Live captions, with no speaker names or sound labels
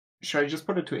Should I just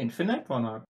put it to infinite or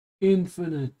not?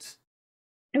 Infinite.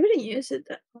 I wouldn't use it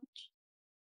that much.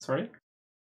 Sorry?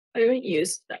 I wouldn't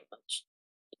use it that much.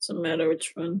 Doesn't matter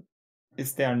which one.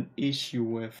 Is there an issue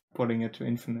with putting it to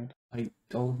infinite? I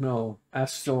don't know.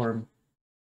 Ask Storm.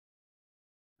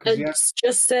 I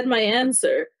just said my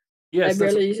answer. Yes, I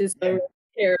barely use the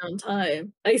hair on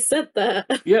time. I said that.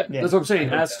 Yeah, that's what I'm saying.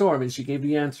 Ask Storm, and she gave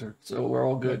the answer, so we're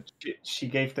all good. She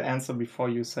gave the answer before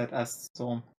you said ask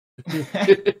Storm.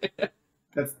 That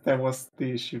was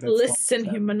the issue. Listen,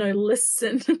 humanoid,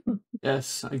 listen.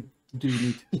 Yes, I do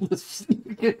need to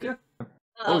listen.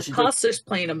 Coster's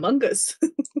playing Among Us.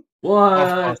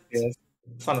 What? Yes.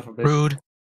 Son of a bitch.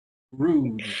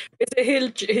 Rude. It's a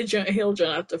he'll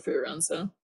join after 4 rounds, so.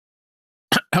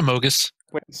 Amogus.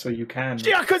 Wait, so you can.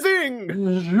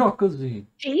 Jacuzzi.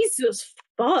 Jesus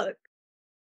fuck.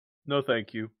 No,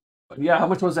 thank you. Yeah, how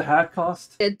much was the hat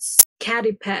cost? It's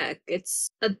Caddy Pack. It's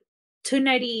a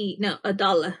 $2.90. No,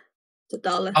 $1. It's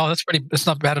 $1. Oh, that's pretty. That's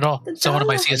not bad at all. So one of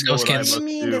my CS:GO skins. What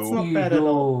do you mean that's not bad at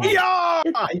all? Yeah!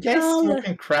 I guess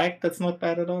smoking crack, that's not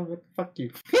bad at all, but fuck you.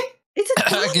 It's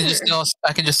 $1.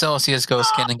 I can just sell a CS:GO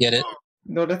skin and get it.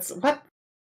 No, that's what?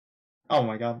 Oh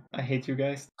my god, I hate you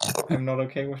guys. I'm not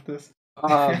okay with this.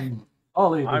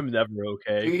 Ollie, I'm never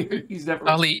okay. He's never.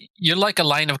 Ollie, you're like a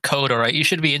line of code, all right? You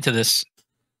should be into this.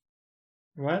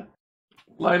 What?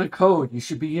 Line of code. You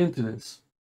should be into this.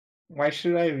 Why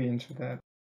should I be into that?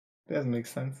 Doesn't make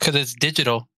sense. Because it's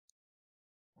digital.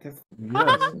 That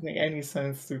doesn't make any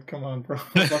sense, dude. Come on, bro.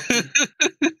 Look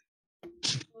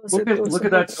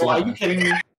at that. Oh, are you kidding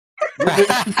me? I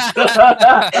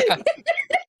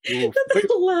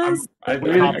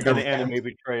got the anime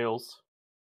betrayals.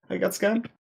 I got scammed.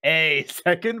 Hey,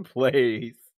 second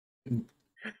place.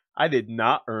 I did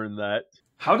not earn that.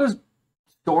 How does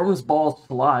Storm's ball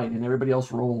slide and everybody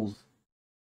else rolls?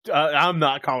 I'm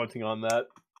not commenting on that.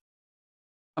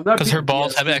 Because her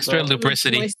balls have extra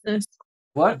lubricity.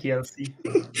 What? DLC.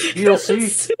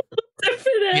 DLC?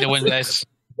 You to win, guys.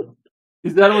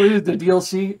 Is that what it is? The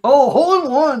DLC? Oh, hole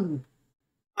in one!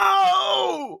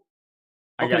 Oh!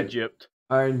 I got gypped.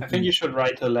 I think you should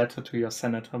write a letter to your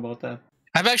senator about that.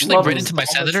 I've actually written to my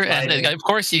senator, and of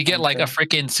course you get like a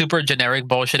freaking super generic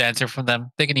bullshit answer from them.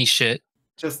 They can eat shit.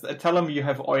 Just tell them you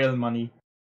have oil money.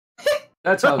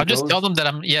 That's how I'll just tell them that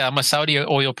I'm a Saudi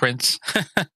oil prince.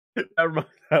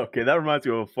 Okay, that reminds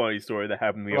me of a funny story that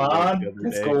happened to me the other day.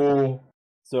 Let's go.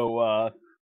 So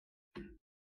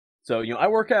you know, I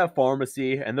work at a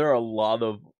pharmacy, and there are a lot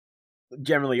of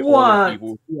generally older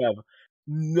people who have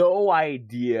no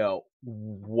idea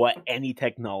what any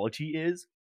technology is.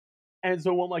 And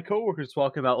so when my coworkers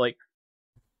talking about like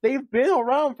they've been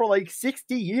around for like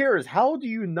 60 years, how do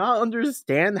you not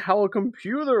understand how a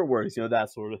computer works? You know,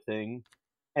 that sort of thing.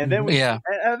 And then and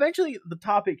eventually the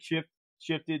topic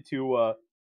shifted to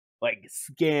like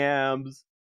scams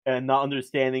and not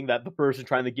understanding that the person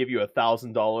trying to give you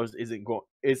 $1,000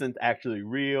 isn't actually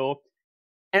real.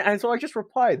 And so I just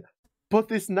replied, but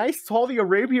this nice Saudi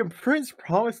Arabian prince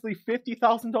promised me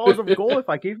 $50,000 of gold if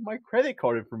I gave him my credit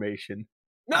card information.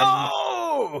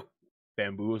 No!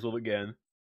 Bamboozled again.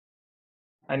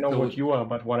 I know what you are,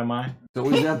 but what am I? So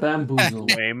is that bamboozle?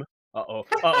 Lame. Uh-oh.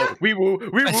 Uh-oh. Wee woo.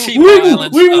 Wee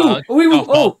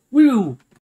woo.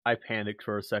 I panicked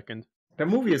for a second. The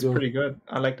movie is pretty good.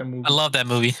 I like the movie. I love that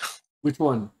movie. Which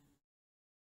one?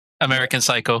 American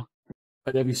Psycho.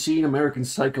 But have you seen American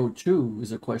Psycho 2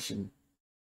 is a question.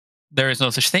 There is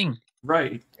no such thing.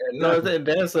 Right. No,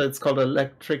 it's called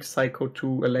Electric Psycho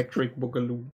 2 Electric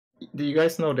Boogaloo. Do you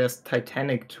guys know there's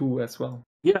Titanic 2 as well?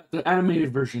 Yeah, the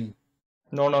animated version.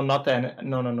 No, not that.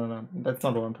 No. That's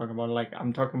not what I'm talking about. Like,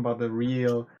 I'm talking about the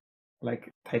real,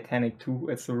 like, Titanic 2.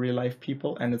 It's the real life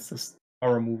people, and it's a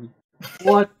horror movie.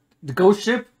 What? The ghost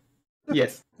ship?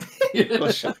 Yes.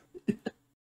 Ghost ship.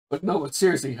 But no, but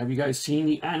seriously, have you guys seen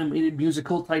the animated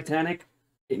musical Titanic?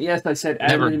 And yes, I said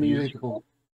animated musical.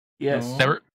 Yes. No.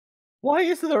 Never. Why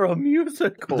is there a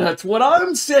musical? That's what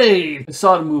I'm saying. I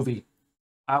saw the movie.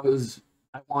 I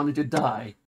wanted to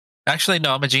die. Actually,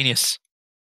 no, I'm a genius.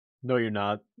 No, you're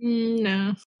not.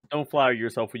 No. Don't flatter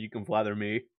yourself when you can flatter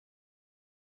me.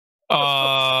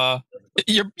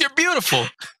 You're beautiful.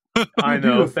 I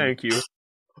know, thank you.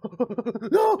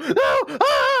 No!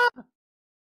 Ah!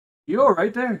 You all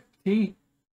right there, T?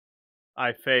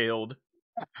 I failed.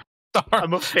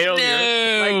 I'm a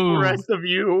failure, like the rest of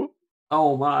you.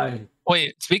 Oh my!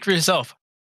 Wait, speak for yourself.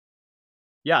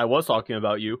 Yeah, I was talking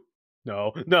about you.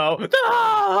 No!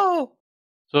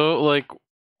 So, like,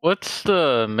 what's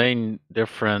the main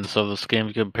difference of this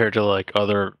game compared to like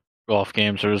other golf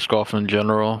games or just golf in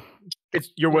general?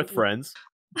 You're with friends.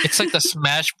 It's like the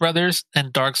Smash Brothers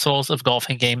and Dark Souls of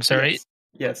golfing games, right?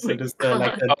 Yes, My it is the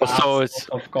like the God. Oh, Dark so Souls it's-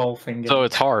 of golfing. So games.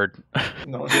 it's hard.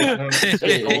 No, it's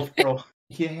a golf pro.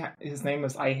 His name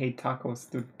is I Hate Tacos.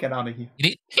 Dude, get out of here.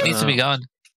 He needs to be gone.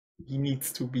 He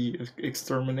needs to be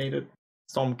exterminated.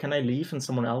 Storm, can I leave and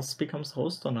someone else becomes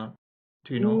host or not?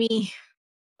 Do you know? Me.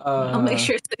 I'll make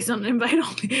sure it stays on invite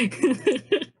only.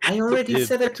 I already Dude.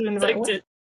 said it to invite. What?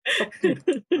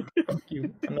 Accepted. Fuck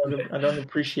you. I don't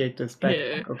appreciate this back.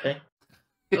 Yeah. Okay.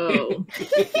 Oh.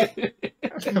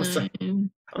 I'm sorry.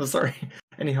 I'm sorry.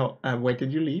 Anyhow, wait,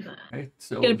 did you leave? Right,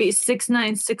 so It's gonna be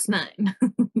 6969.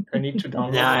 I need to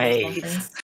download Nice.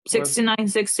 something.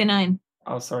 6969.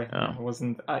 Oh, sorry. Oh. I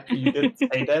wasn't. You did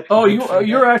say that. Oh, You did say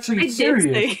you're that? actually I did serious.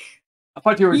 say. I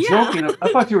thought you were Yeah. joking.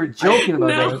 I thought you were joking about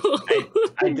No.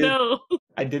 that. I did. No.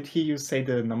 I did hear you say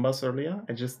the numbers earlier.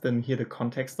 I just didn't hear the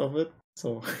context of it.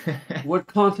 So What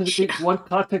context? What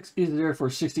context is there for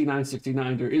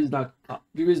 6969? There is not.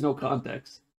 There is no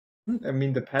context. I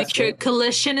mean the Make sure password.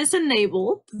 collision is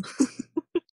enabled.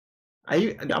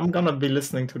 I'm gonna be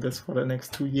listening to this for the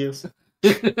next 2 years.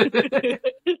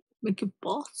 Make it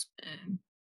boss man.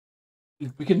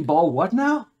 We can ball what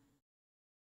now?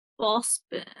 Boss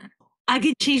man. I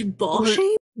can change ball Okay.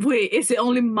 shape? Wait, is it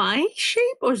only my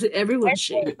shape or is it everyone's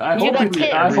shape? I You hope got it's.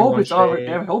 kids. I hope it's. Everyone's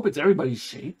I hope it's everybody's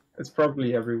shape. It's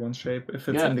probably everyone's shape if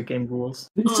it's Yeah. in the game rules.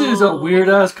 This is a weird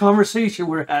ass conversation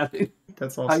we're having.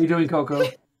 That's How awesome. you doing, Coco?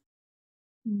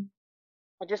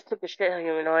 I just took a shit,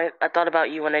 humanoid. I thought about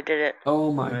you when I did it.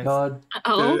 Oh my Nice. god.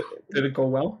 Oh, Did it go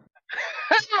well?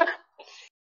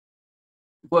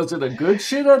 Was it a good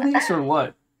shit at least or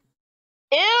what?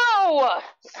 Ew! I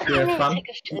You didn't had even fun? take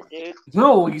a shit, dude.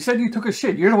 No, you said you took a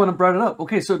shit. You're the one who brought it up.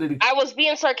 Okay, so did he? I was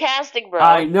being sarcastic, bro.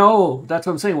 I know. That's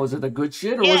what I'm saying. Was it a good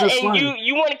shit or yeah, was it and slime?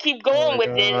 you want to keep Oh going my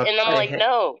with it, God. and I'm I like, hate-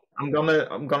 no.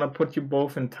 I'm gonna put you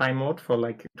both in timeout for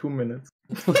like 2 minutes.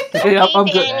 Hey, I'm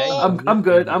good. Danny. I'm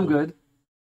good. I'm good.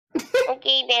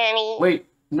 Okay, Danny. Wait,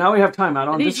 now we have time out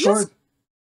on Did he Discord. just-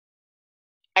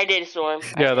 I did, Storm.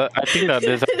 Yeah, I think that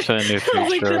is actually a new I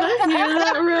was like, did feature. I hear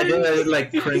that I right? did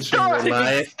like cringe in real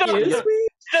life. Excuse me?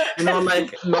 You know,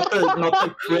 like not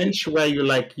the cringe where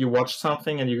you watch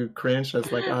something and you cringe.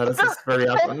 It's like, oh, this is very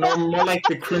awkward. No, more like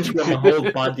the cringe where the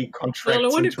whole body contracts. Well, no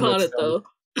wonder you into caught it itself.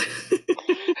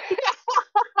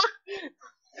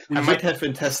 though. I might have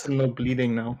intestinal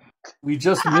bleeding now. We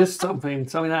just missed something.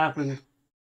 Something happened.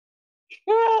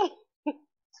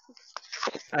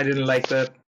 I didn't like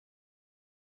that.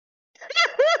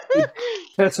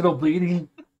 Intestinal bleeding.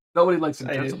 Nobody likes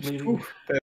I intestinal bleeding.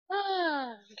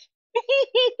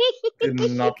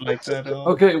 did not like that at all.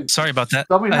 Okay, Sorry about that.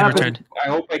 something I happened. returned. I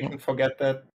hope I can forget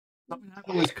that. Something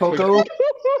happened with Coco.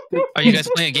 Are you guys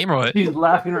playing a game or what? She's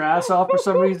laughing her ass off for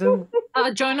some reason.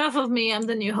 Join off of me. I'm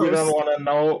the new You don't host. want to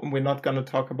know. We're not gonna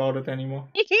talk about it anymore.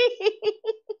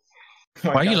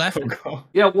 Why are you laughing? Coco.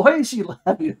 Yeah, why is she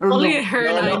laughing? I don't Only know. her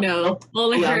and No, I no, know. no.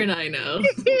 Only Yeah. her and I know.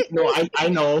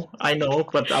 No, I know,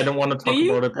 but I don't want to talk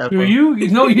you? about it ever. Do you? You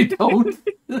know you don't.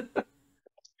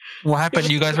 What happened?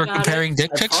 You guys were Got it. comparing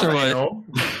dick I pics thought or I what? know.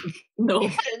 No.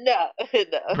 no.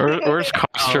 Where's Oh,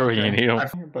 Costro?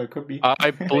 okay. But it could be.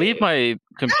 I believe my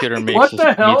computer makes What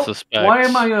the hell? meets the specs. Why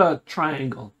am I a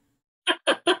triangle?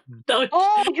 Don't.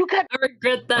 Oh, you got I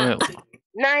regret that.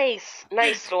 nice,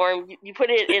 Storm. You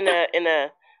put it in a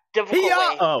difficult Yeah.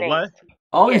 way. Oh, Thanks. what?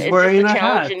 Ollie Yeah, it's wearing just a a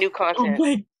challenge hat. and new Oh content.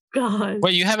 my god.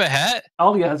 Wait, you have a hat?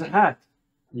 Ollie has a hat.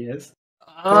 Yes.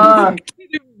 Ah,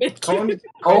 Cone,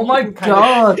 oh my you kinda-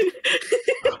 god.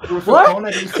 With What? Cone,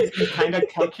 at least you can kind of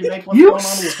calculate what's You going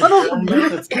on. With son of a the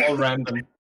bitch. it's all random.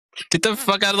 Get the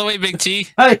fuck out of the way, Big T.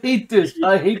 I hate this.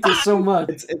 I hate this so much.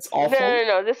 It's No, awful.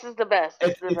 no. This is the best.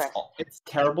 This It, is the best. it's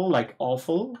terrible, like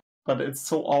awful, but it's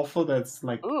so awful that it's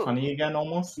like Ooh. funny again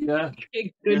almost. Yeah.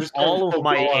 You're just All going, of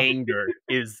my "Oh, God." anger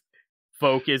is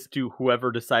focused to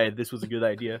whoever decided this was a good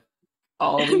idea.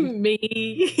 Ollie. Me.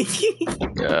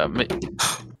 Yeah,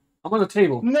 I'm on the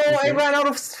table. No, I Okay. ran out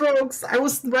of strokes. I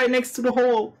was right next to the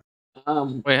hole.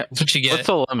 wait, That's what you what's get.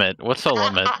 the limit? What's the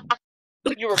limit?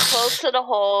 You were close to the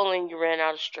hole and you ran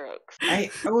out of strokes. I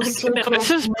was so This close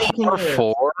This is to making par it.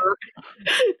 4.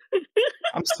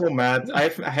 I'm so mad. I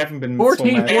haven't been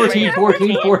 14, so mad. 14,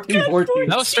 14, 14, 14.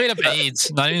 That was straight up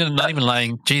AIDS. Not even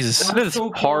lying. Jesus. What is So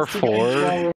par close to getting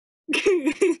 4?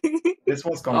 thrown. This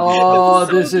one's gonna Oh,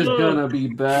 So this is close. gonna be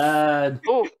bad.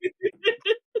 Ooh, be.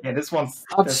 Yeah, this one's.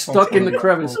 I'm this stuck one's in the gonna be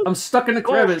crevice. awful. I'm stuck in the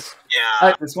crevice.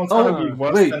 Yeah. This one's gonna be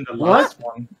worse wait, than the what? last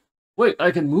one. Wait,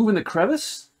 I can move in the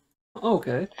crevice? Oh,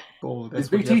 okay. Cool. Is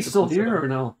That's what you BT have to still consider. here or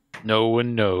no? No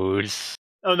one knows.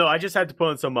 Oh no, I just had to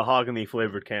put in some mahogany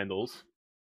flavored candles.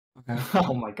 Okay.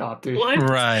 Oh my god, dude. What?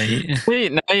 Right. See,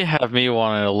 now you have me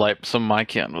wanting to light some of my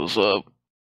candles up.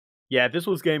 Yeah, this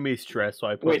was getting me stressed, so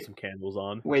I put Wait. some candles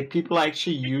on. Wait, people are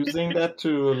actually using that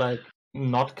to like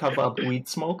not cover up weed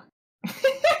smoke?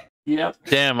 Yep.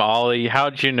 Damn, Ollie,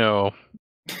 how'd you know?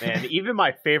 Man, even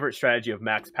my favorite strategy of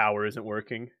max power isn't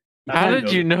working. How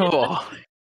did you know, Ollie?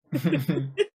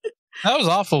 That was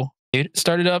awful, dude.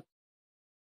 Start it up.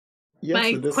 Yes, My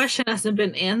it is. question hasn't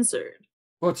been answered.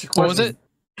 What's your What was question?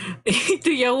 it?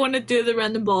 Do y'all want to do the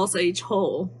random balls at each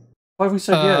hole? Why have we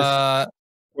said yes?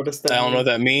 What does that I don't know what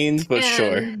mean? that means, but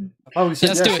sure. And- Why we said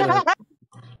Let's yes? do it. to that?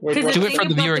 Wait, Because what? Do the it thing for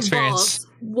the about viewer the experience. balls,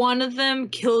 one of them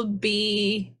could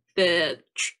be the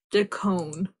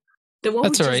cone. The one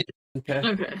That's we all just- right. Okay.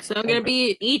 Okay, so I'm gonna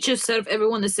be each instead of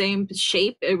everyone the same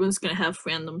shape. Everyone's gonna have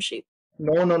random shape.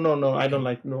 No. I don't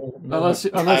like no. Unless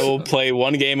I will play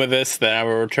one game of this, then I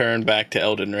will return back to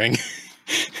Elden Ring.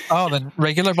 Oh, then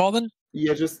regular ball then?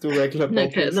 Yeah, just do regular ball.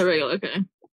 Okay, please. the regular. Okay.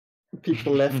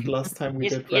 People left last time we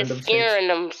You're did random shapes. scaring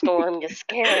them, Storm. You're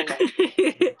scaring them.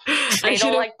 I They should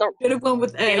don't have like the. went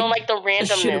with egg. They don't like the I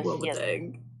should have randomness. went with Yes.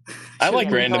 egg. I like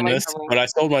Yeah, I don't like randomness, the but I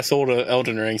sold my soul to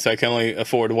Elden Ring, so I can only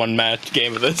afford one match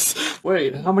game of this.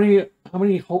 Wait, how many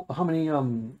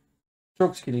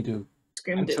strokes can you do?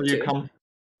 Screamed it Until you too. come.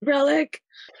 Relic,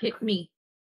 hit me.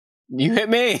 You hit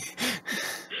me.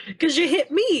 Because you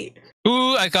hit me.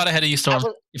 Ooh, I got ahead of you, Storm.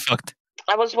 was- You fucked.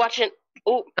 I was watching.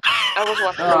 Oh, I was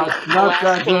watching. The Not Last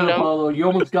that good, Kingdom. Apollo. You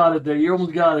almost got it there. You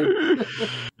almost got it.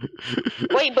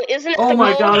 Wait, but isn't it Oh the my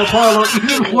mode- god, Apollo,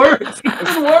 even worse!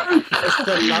 Even worse! It's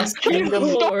the last kingdom.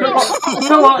 Lord.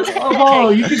 Come on, Apollo,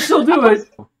 you can still do it.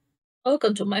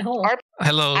 Welcome to my home.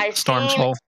 Hello, I've Storm's seen-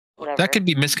 hole. Whatever. That could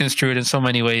be misconstrued in so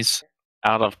many ways.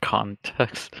 Out of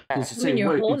context. It's the I'm in same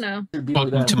your way. hole It's- now. it'd be like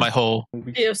Welcome that. to my hole.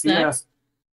 Do you have snacks?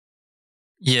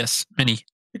 Yes, many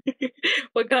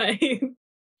What kind?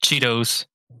 Cheetos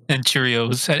and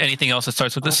Cheerios and anything else that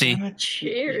starts with a C. damn it.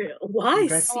 Cheer. Why You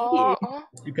guys- C?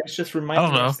 You guys just I remind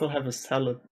don't me I know. still have a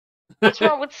salad. What's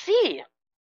wrong with C?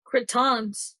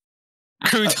 Croutons.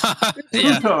 Crouton.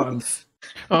 Yeah. Croutons.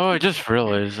 Oh, I just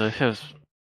realized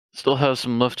still have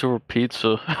some leftover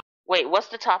pizza. Wait, what's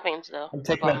the toppings though? I'm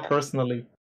taking that personally.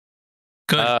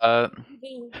 Good.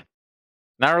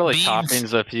 Not really Beans.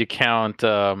 toppings if you count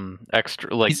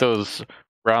extra like He's- those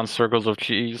round circles of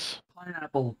cheese.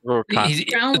 Pineapple. Or The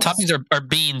toppings are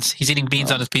beans. He's eating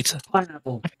beans on his pizza.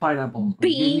 Pineapple.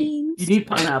 Beans. You need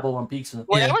pineapple on pizza.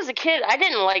 When Yeah. I was a kid, I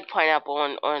didn't like pineapple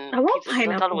on I want pizza. I thought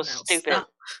pineapple it was now. stupid. Stop.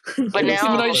 But now Even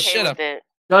though I'm you okay shut with up. it.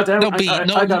 God damn, No bean. I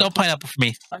No got pineapple for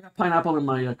me. pineapple in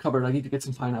my cupboard. I need to get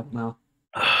some pineapple now.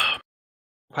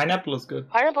 Pineapple is good.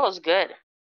 Pineapple is good.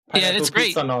 Yeah, Pineapple it's great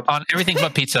pizza not. on everything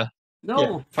but pizza. No.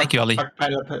 Yeah, Thank you, Ollie. Fuck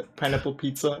pineapple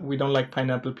pizza. We don't like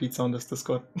pineapple pizza on this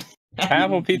Discord.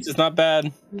 Pineapple pizza's not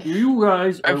bad. You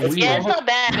guys are It's weird. Yeah, it's not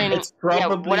bad. And It's yeah,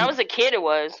 when probably- I was a kid, it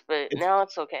was, but It's- now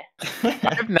it's okay.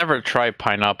 I've never tried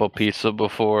pineapple pizza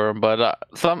before, but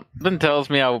something tells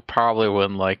me I probably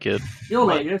wouldn't like it. You'll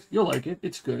like it. You'll like it.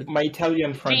 It's good. My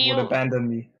Italian friend Do would you- abandon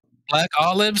me. Black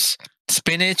olives,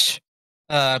 spinach,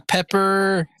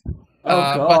 pepper, Oh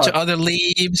a bunch of god. other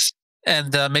leaves,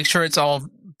 and make sure it's all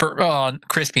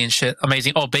crispy and shit.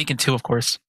 Amazing. Oh, bacon too, of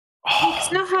course.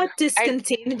 It's not how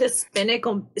discontinued the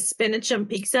spinach on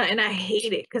pizza, and I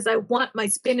hate it because I want my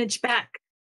spinach back.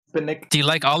 Spinach. Do you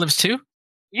like olives too?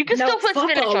 You can No, still put fuck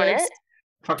spinach on olives. it.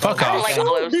 Fuck off. I don't off. like So,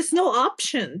 olives. there's no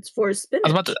options for spinach.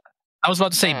 I was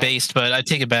about to say Mm. based, but I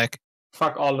take it back.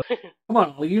 Fuck olive. Come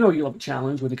on, Ollie, you know you love a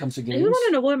challenge when it comes to I games. just want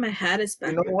to know why my hat is You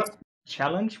back. know what?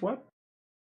 Challenge? What?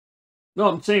 No,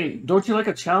 I'm saying, don't you like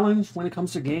a challenge when it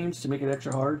comes to games to make it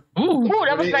extra hard? Ooh. Ooh,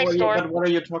 that was nice, Storm. What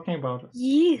are you talking about?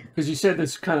 Yeah. Because you said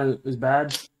this kind of is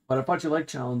bad, but I thought you liked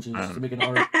challenges to make it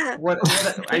hard. What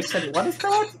I said? What is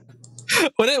that?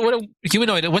 What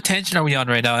humanoid? What tangent are we on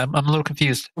right now? I'm a little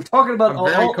confused. We're talking about I'm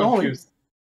very Ollie. confused.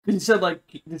 Because you said like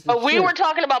this is But we shit. were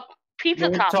talking about pizza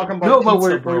We were toppings. talking about No, but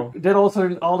pizza, bro. then all of a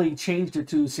sudden Ollie changed it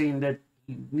to saying that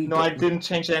you need No, to- I didn't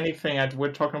change anything.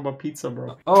 We're talking about pizza,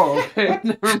 bro. Oh, okay.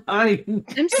 Never mind.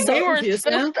 I'm so We were confused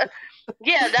still now. stuck.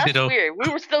 Yeah, that's Ditto. weird. We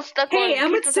were still stuck Hey, on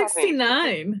I'm at pizza toppings.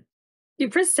 69. You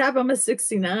press tab, I'm at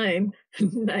 69.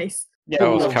 Nice. Yeah, That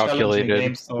we was were challenging calculated.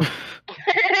 games, though.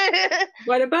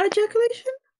 What about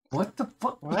ejaculation? What the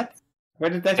fuck? What? Where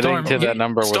did that Getting come to from? that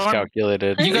number was Storm,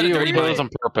 calculated. you got a You dirty put those mind.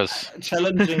 on purpose.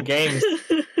 Challenging games.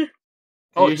 Do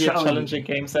Oh, you hear challenging. challenging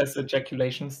games as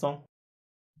ejaculation song?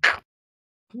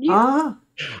 You Huh? Oh,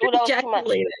 that was too much.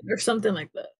 ejaculated or something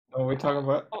like that. Oh, we're talking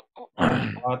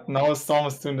about. Now Storm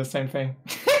is doing the same thing.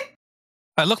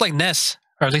 I look like Ness,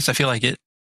 or at least I feel like it.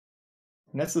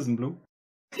 Ness isn't blue.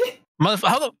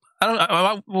 How the?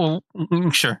 I well,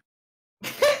 sure.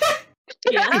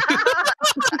 Yeah.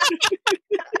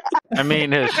 I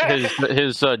mean, his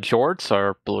jorts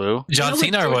are blue. John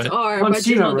Cena or what? John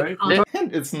Cena, right?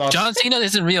 It's not. John Cena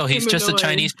isn't real. He's just a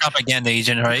Chinese propaganda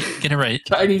agent, right? Get it right.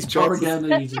 Chinese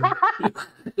propaganda agent.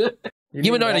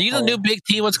 Humanoid, are you the new Big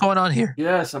T? What's going on here?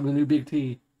 Yes, I'm the new Big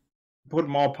T. Put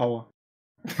more power.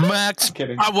 Max I'm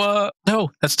kidding. power.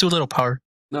 No, that's too little power.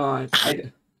 No,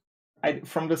 I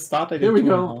from the start I did. There we 2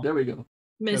 go. more. There we go.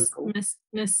 Miss.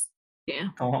 Yeah.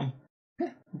 Come on.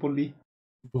 Bully.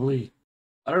 Bully.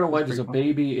 I don't know why That's there's a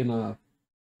pretty baby in a.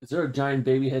 Is there a giant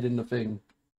baby head in the thing?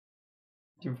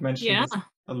 You've mentioned Yeah. this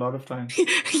a lot of times.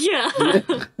 Yeah.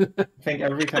 I think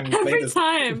every time you play Every this.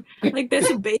 time. Like there's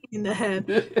a baby in the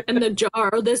head and the jar,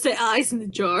 or there's the eyes in the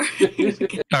jar.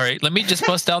 All right, let me just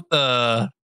bust out the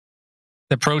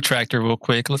protractor real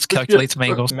quick. Let's calculate some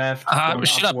angles. Math going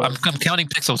Shut up! I'm upwards. counting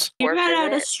pixels. You ran out of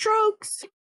Forfeited. strokes.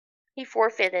 He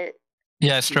forfeited.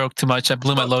 Yeah, I stroked too much. I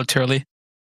blew my load too early.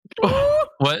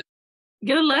 What?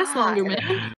 Get it last longer,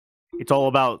 man. It's all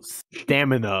about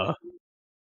stamina.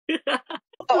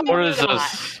 Oh What is my God.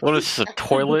 this? What is this, a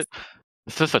toilet?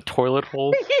 Is this a toilet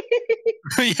hole?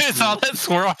 You saw that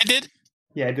swirl I did?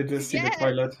 Yeah, I did this in the Yes.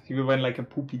 toilet. You went like a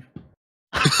poopy.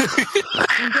 You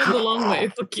go the long way.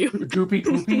 Fuck you. Goopy,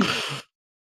 goopy.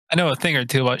 I know a thing or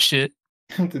two about shit.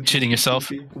 The Shitting yourself.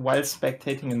 poopy. While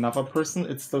spectating another person,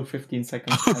 it's still 15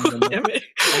 seconds. And then Damn it.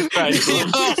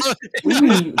 What do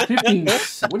you mean 15?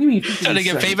 What do you mean 15? Trying to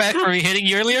get seconds? payback for me hitting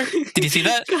you earlier? Did you see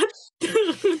that?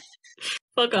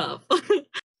 Fuck off.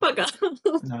 Fuck off.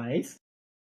 nice.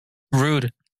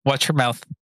 Rude. Watch your mouth.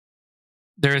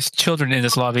 There's children in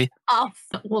this lobby. Off.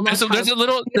 Well, There's a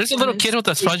little kid with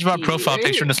a SpongeBob profile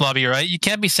picture in this lobby, right? You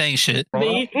can't be saying shit.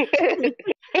 Me?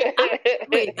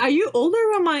 Wait, are you older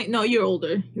or am I? No, you're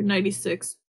older. You're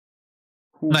 96.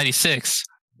 96.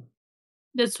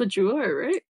 That's what you are,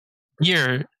 right?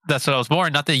 Year. That's what I was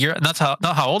born. Not the year. Not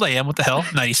how old I am. What the hell?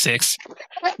 96.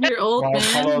 You're old, Wow, man.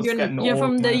 Apollo's You're getting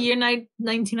from old, the man. year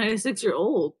 1996. You're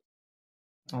old.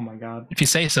 Oh my god. If you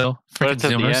say so. But Freaking it's at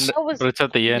the zoomers. end. I was- But it's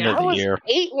at the end I of the was year.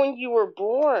 8 when you were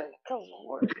born. Good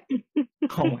lord.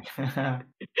 Oh my god.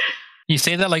 You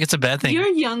say that like it's a bad thing. You're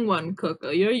a young one, Coco.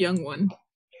 You're a young one.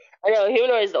 I know,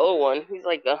 Humanoid is the old one. He's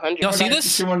like 100. Y'all see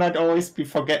this? You will not always be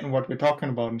forgetting what we're talking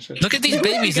about and shit. Look at these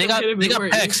babies. They got Gonna be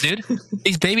worried. pecs, dude.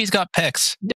 These babies got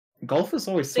pecs. Golf is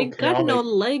always so They got no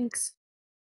chaotic. legs.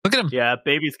 Look at them. Yeah,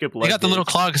 baby skip They leg got the little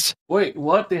days. clogs. Wait,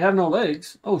 what? They have no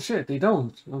legs? Oh shit, they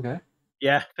don't. Okay.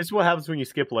 Yeah, this is what happens when you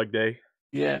skip leg day.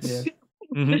 Yes. Yeah.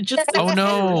 They're just Oh Oh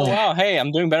no. wow, hey,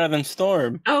 I'm doing better than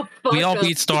Storm. Oh, fuck We all up.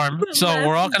 beat Storm. So That's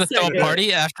we're all going to throw a insane.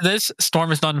 party after this.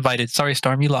 Storm is not invited. Sorry,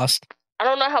 Storm. You lost. I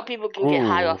don't know how people can get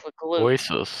high Ooh, off of glue.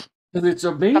 Oasis. 'Cause it's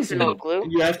Up to amazing. no glue.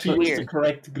 You have to use Weird. the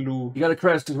correct glue. You gotta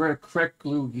correct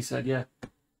glue, he said, yeah.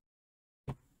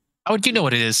 How would you know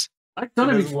what it is? I've It done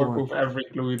it doesn't work before. with every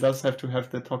glue. It does have to have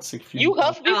the toxic fume. You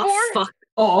huffed before? Oh, fuck.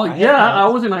 Oh, I have yeah, that. I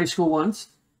was in high school once.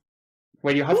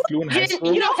 Wait, you have glue in high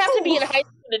school? You don't have to be in high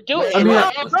school to do it. I mean,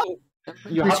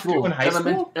 You have glue in high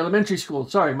school? Elementary school.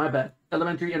 Sorry, my bad.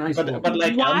 Elementary and high school. But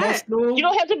like What? Elmo's glue? You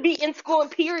don't have to be in school,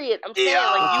 period. I'm saying,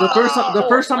 like, you the first time, the oh,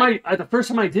 first time like, the first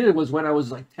time I did it was when I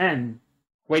was like 10.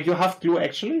 Wait, you have glue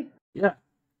actually? Yeah.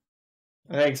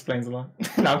 That explains a lot.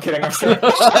 No, I'm kidding. I'm sorry.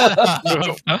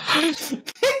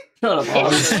 Shut up,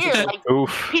 It's Ollie. weird. Like,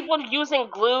 Oof. people using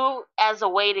glue as a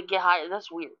way to get high. That's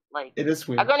weird. Like, It is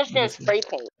weird. I can understand It is spray weird.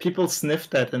 paint. People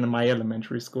sniffed that in my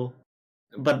elementary school.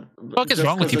 But What the fuck is just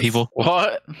wrong with 'cause you it's- people?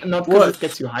 What? Not What? because it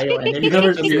gets you high or anything. You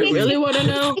never- just you because Really it's- want to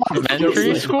know?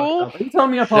 Elementary it's school? fucked Are you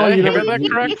telling me, Did Apollo, I you hear never that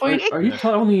correctly? Are you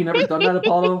telling me you never done that,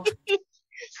 Apollo?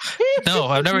 No,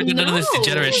 I've never done none of this No.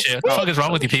 degenerate shit. What the fuck is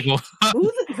wrong with you people?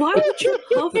 Why would you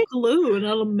huff glue in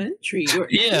elementary or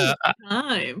Yeah, any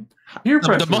time? Peer the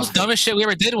pressure. most dumbest shit we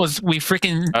ever did was we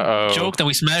freaking Uh-oh. joked and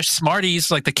we smashed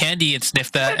Smarties like the candy and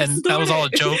sniffed that, and that was all a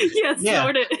joke. Yeah, Yeah.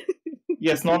 snort it.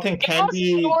 Yeah, snorting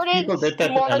candy. Snorted People did that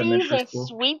in Smarties elementary and school.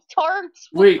 sweet tarts.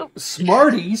 What Wait, the-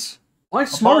 Smarties? Why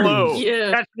Apollo. Smarties?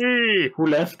 Yeah. Catch me! Who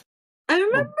left? I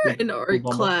remember big in art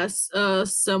Obama. class,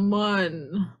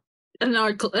 someone in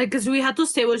our because we had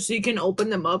those tables so you can open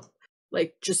them up.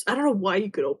 Like, just I don't know why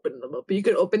you could open them up, but you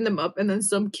could open them up, and then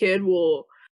some kid will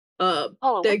Oh,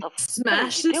 what like the f-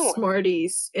 smash you the doing?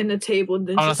 Smarties in the table, and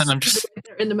then Oh, just nothing, I'm stick just- it right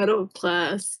there in the middle of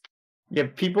class. Yeah,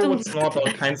 people would snort all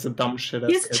kinds of dumb shit.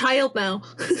 He has As a kids. child now.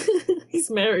 He's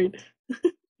married.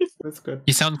 That's good.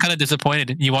 You sound kind of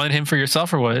disappointed. You wanted him for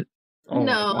yourself or what? Oh,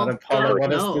 No, God, Apollo, God,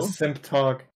 what is no. this simp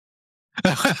talk?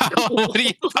 What are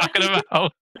you talking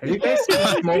about?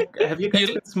 Have you guys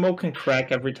been smoking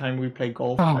crack every time we play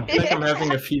golf? Oh. I feel like I'm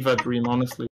having a fever dream,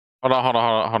 honestly.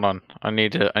 Hold on. I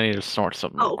need to snort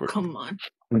something. Oh, come on.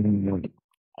 I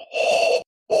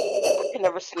can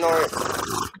never snort.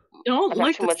 I don't I got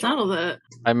like too the much sound of that.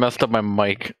 I messed up my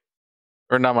mic,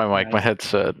 or not my mic, my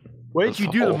headset. Why did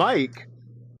you do the mic?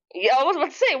 Yeah, I was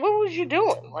about to say, what was you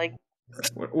doing? Like,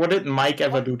 What did Mike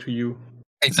ever do to you?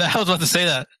 Exactly. I was about to say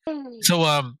that. So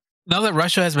now that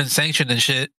Russia has been sanctioned and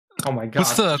shit, Oh my god!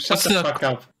 Shut the fuck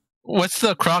up. what's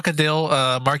the crocodile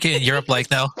market in Europe like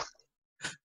now?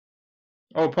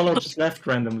 Oh, Polo just left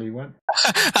randomly. What?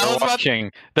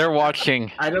 They're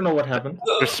watching. I don't know what happened.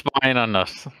 They're spying on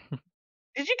us.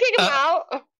 did you kick him out?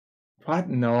 What?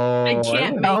 No. I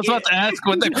can't I was about to ask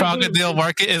what the crocodile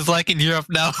market is like in Europe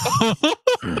now.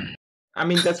 I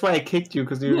mean, that's why I kicked you,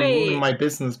 because you ruined my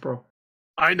business, bro.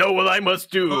 I know what I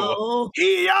must do. Oh,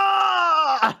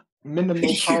 Yeah!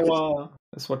 Minimal power.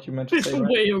 That's what you meant to say, right?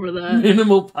 way over that.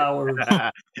 Minimal power.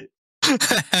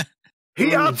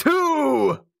 Here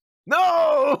too!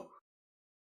 No!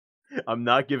 I'm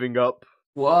not giving up.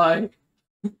 Why?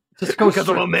 Just go Because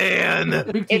I'm straight. a man!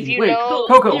 Big T, If you wait, know-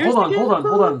 Coco, Here's hold the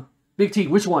on. Big T,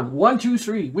 which one? 1, 2,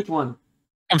 3, which one?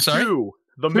 I'm sorry. Two.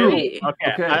 The Two. middle. Three.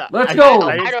 Okay, let's go.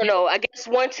 I don't know. I guess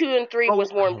 1, 2, and 3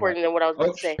 was more important than what I was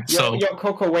about to say. So- Yo,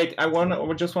 Coco, wait. I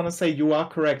just want to say you are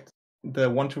correct. The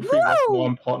 1, 2, 3 was No! more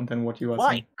important than what you were My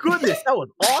saying. goodness, that was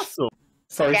awesome!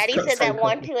 Sorry, Daddy said sorry, that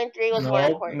 1, Coco. 2, and 3 was more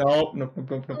important. No.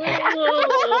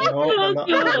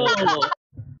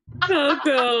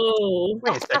 Coco.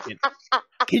 Wait a second.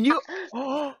 Can you?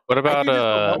 What about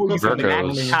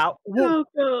Virgos? Virgos?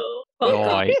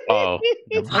 Coco.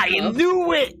 I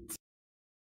knew it.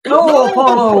 No,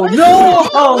 Apollo! No,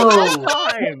 Apollo!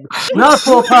 Time. Not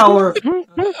full power. He's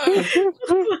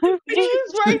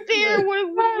right there. What are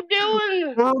you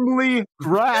doing? Firmly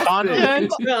grasped.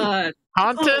 Content? Oh, God.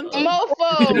 Content?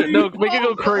 Mofo. No, make it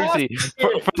go crazy.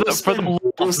 For the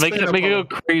lulz, make it go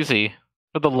crazy.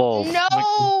 For the lulz. No.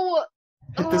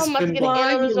 Oh, this I'm about to spin get an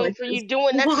Why you aneurysm like for this? you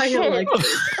doing that Why you shit. like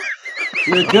this?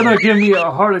 You're gonna give me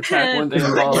a heart attack one day,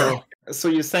 Apollo. So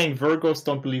you're saying Virgos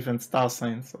don't believe in star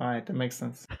signs? Alright, that makes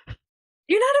sense.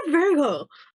 You're not a Virgo.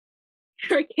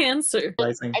 You're a Cancer.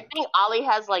 Rising. I think Ollie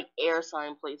has like air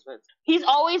sign placements. He's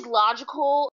always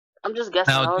logical. I'm just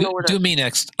guessing. I Now, don't know where do to. me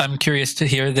next. I'm curious to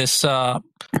hear this. I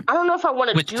don't know if I want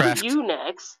to do Witchcraft. you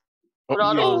next. With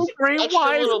all Oh, those great extra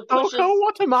wise little pushes. Coco,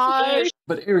 what am I?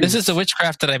 But Aries. This is the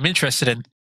witchcraft that I'm interested in.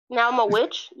 Now I'm a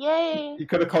witch. Yay! You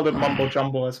could have called it Mumbo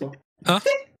Jumbo as well. Huh?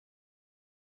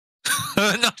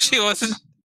 No, she wasn't.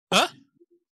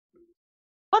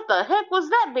 What the heck was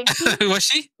that, Big T? Was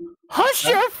she? Hush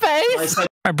your face! I said,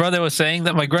 My brother was saying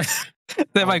that my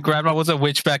grandma was a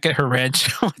witch back at her ranch.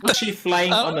 was she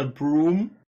flying on a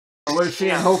broom? What is she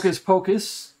in Hocus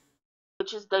Pocus?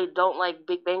 Witches, they don't like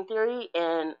Big Bang Theory,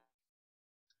 and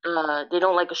they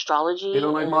don't like astrology. They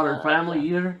don't like and, Modern Family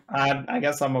either? I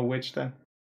guess I'm a witch then.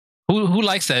 Who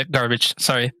likes that garbage?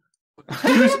 Sorry.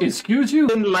 Excuse you?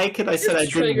 Didn't like it. I said I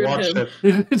didn't Triggered watch him.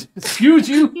 it. Excuse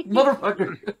you,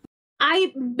 motherfucker.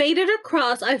 I made it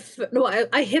across. I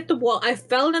hit the wall. I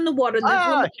fell in the water. Then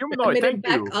I humanoid, made it thank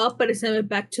back you. up, but I sent it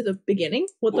back to the beginning.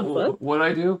 What the fuck? What'd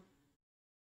I do?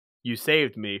 You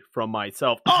saved me from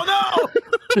myself. Oh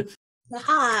no!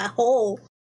 Ah, hole.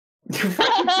 You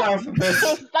fucking son of a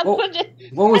bitch. Stop Oh.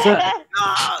 pushing. What was that?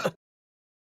 Ah!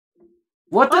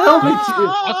 What the hell, Big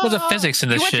What was the physics in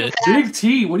this You went shit? too T? fast. Big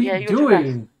T, what are Yeah, you you were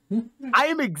too doing? I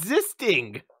am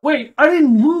existing. Wait, I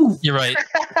didn't move. You're right,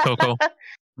 Coco.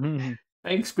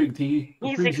 Thanks, Big T.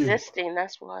 He's Appreciate it. existing.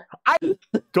 That's why.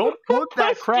 Don't put that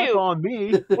Pushed crap you. on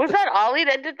me. Was that Ollie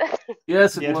that did that?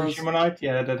 Yes, it Yeah, the was. humanoid?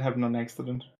 Yeah, that happened on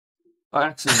accident.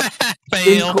 Accident.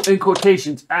 Fail. In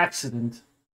quotations, accident.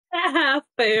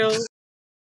 Fail.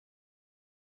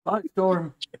 Bye,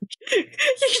 Storm. You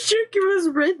jerk was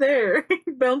right there.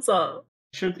 Bounce off.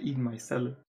 Should eat my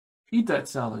salad. Eat that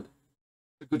salad.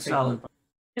 It's a good salad.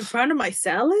 In front of my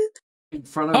salad? In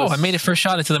front of Oh, us. I made it first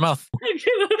shot into the mouth.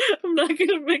 I'm not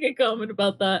gonna make a comment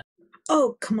about that.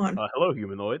 Oh, come on. Hello,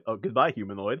 humanoid. Oh, goodbye,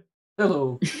 humanoid.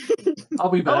 Hello. I'll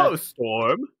be back. Hello,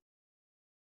 Storm.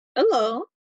 Hello.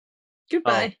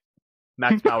 Goodbye.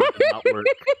 Max power does not work.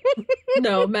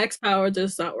 No, max power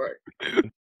does not work.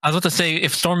 I was about to say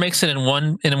if Storm makes it in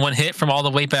one hit from all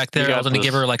the way back there, You I got was going to this.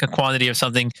 give her like a quantity of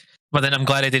something. But then I'm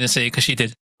glad I didn't say it because she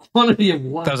did. Quantity of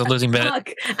what? That was a losing bet.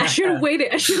 Fuck. I should have waited.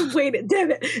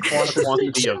 Damn it.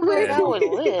 Quantity of Wait, That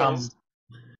was Cum. Liz.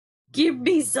 give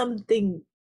me something.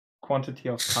 Quantity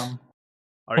of cum.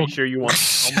 Are you sure you want?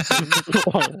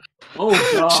 Oh,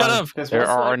 God. Shut up. This There was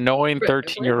are annoying Right,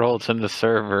 13-year-olds in the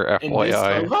server, in this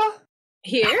FYI. server?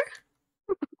 Here?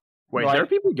 Wait, Right. there are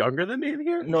people younger than me in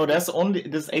here? No, there's only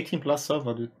this 18 plus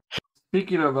server, dude.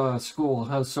 Speaking of school,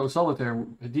 how's so solitaire?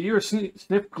 Did you ever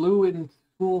sniff glue in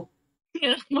school?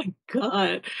 Oh my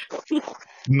god.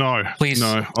 No, Please, no.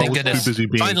 I thank was goodness. too busy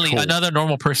being Finally, cool. another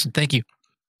normal person. Thank you.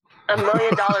 $1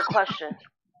 million question.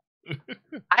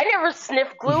 I never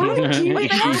sniffed glue.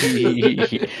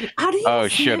 How do you Oh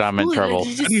shit, sniff I'm in glue? trouble.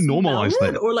 Like, How do you normalize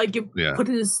smell that? it? Or like you Yeah. put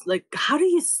it in, like, how do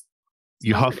you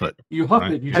You huff it. You huff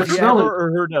Right. it. You Have just you smell it.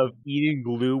 ever heard of eating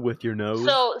glue with your nose?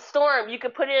 So, Storm, you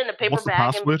could put it in a paper What's the bag in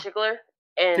password? particular.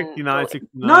 And 69, go-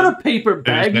 69. Not a paper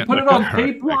bag. You that- put it on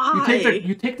okay, paper. Why?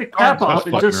 You take the cap I was off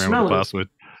and fucking just around smell with the it. password.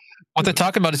 What they're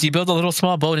talking about is you build a little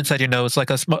small boat inside your nose, like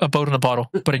a boat in a bottle.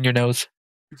 Put in your nose.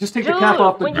 Just take Dude, the cap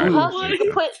off the when you glue. huff, you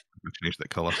could put Change that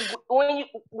color. when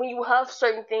you huff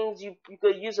certain things, you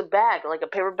could use a bag, like a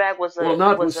paper bag was a Well,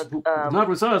 not was with a, not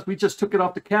with us. We just took it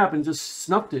off the cap and just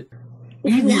snuffed it.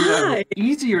 Easier that way.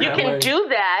 Easier You that can way. do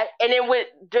that, and then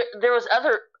there was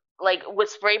other, like with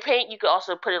spray paint, you could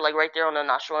also put it like right there on the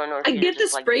nostril or I ear, get the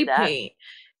just, like, do spray that. paint,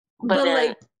 But but then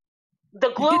like, the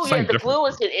glue, It's yeah, same the glue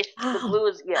is the How? glue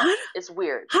is How- it's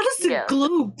weird. how does the Yeah.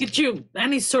 glue get you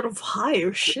any sort of high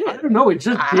or shit? I don't know. It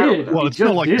just I don't did. Well, It it's not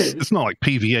just like did. it's not like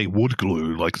PVA wood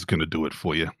glue like it's going to do it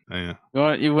for you. Yeah.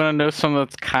 You want to know something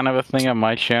that's kind of a thing on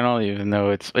my channel, even though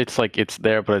it's like it's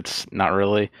there, but it's not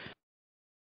really.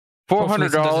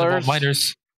 $400.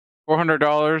 Miners.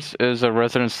 $400 is a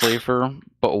resident slaver,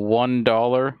 but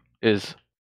 $1 is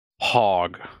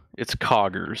hog. It's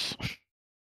coggers.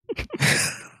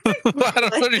 I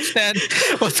don't understand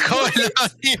what's going on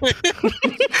here.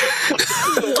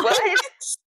 What?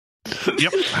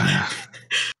 Yep.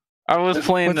 I was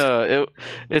playing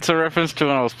it's a reference to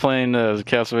when I was playing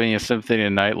Castlevania Symphony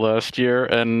of Night last year,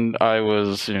 and I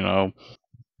was,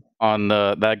 on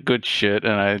that good shit,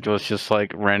 and I was just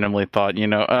like randomly thought,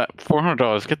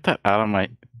 $400, get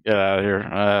out of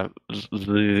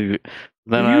here.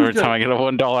 Then every time I get a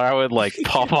 $1, I would like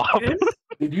pop off.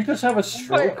 Did you just have a But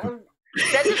stroke?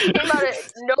 that just came out of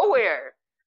nowhere.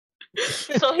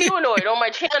 So humanoid on my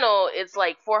channel, it's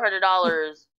like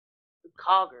 $400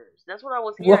 coggers. That's what I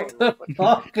was hearing. What the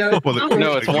fuck? No,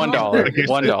 it's $1. I guess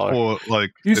it's $1. for,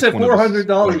 like, You it's said one of those-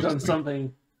 $400 on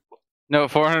something. No,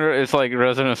 400 is like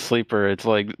Resident Sleeper. It's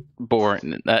like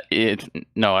boring.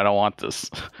 No, I don't want this.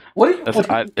 What are you, That's- what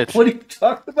are I- you, it's- what are you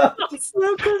talking about? I'm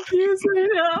so confused right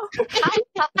now.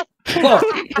 Look,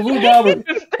 Blue Goblin.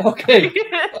 Okay,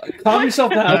 calm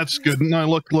yourself down. That's good. No,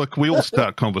 look. We all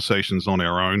start conversations on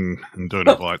our own and don't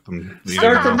invite them.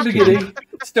 Start from the beginning.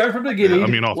 Start from the beginning. Yeah, I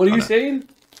mean, I've what are done you it. saying?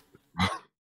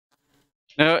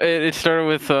 No, it started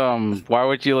with why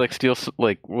would you like steal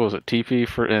like what was it TP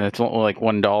for and it's only like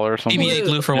 $1 or something. PVA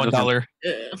glue for $1.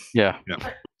 Yeah. Yeah.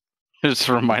 It just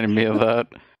reminded me of that.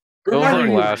 It was Remind like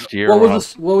me, last year. What when I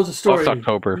was the story? Last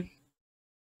October.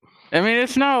 I mean,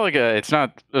 it's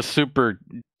not a super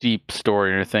deep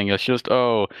story or anything. It's just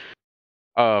I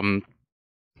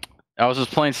was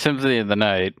just playing Symphony of the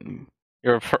Night. You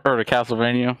ever heard of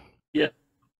Castlevania? Yeah.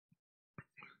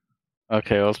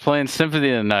 Okay, I was playing Symphony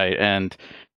of the Night and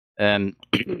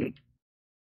You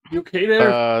okay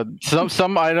there?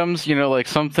 some items, like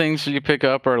some things you pick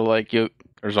up are like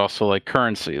there's also like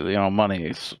currency,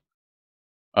 monies.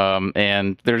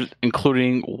 And there's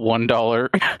including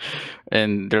 $1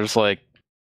 and there's like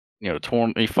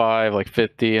 25, like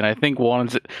 50, and I think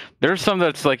there's some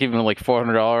that's like even like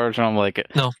 $400 and I'm like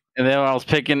No. And then when I was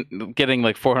getting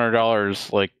like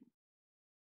 $400, like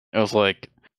it was like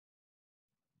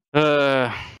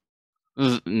no,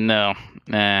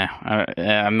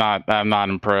 I'm not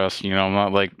impressed. I'm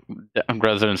not like I'm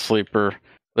Resident Sleeper,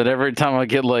 but every time I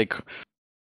get like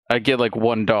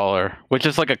 $1, which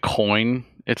is like a coin.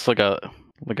 It's like a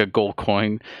gold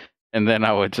coin, and then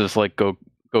I would just like go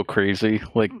crazy,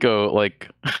 I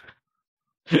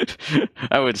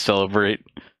would celebrate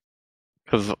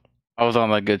because I was on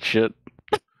that good shit.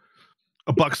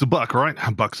 A buck's a buck, right?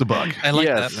 A buck's a buck. I like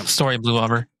Yes. that story, Blue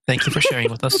Armor. Thank you for sharing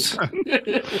with us.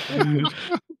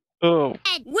 Oh,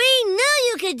 We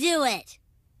knew you could do it!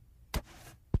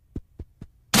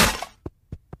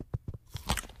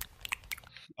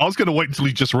 I was going to wait until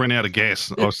he just ran out of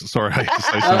gas. Oh, sorry, I had to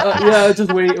say something. Yeah, I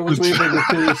was waiting for him to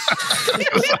finish.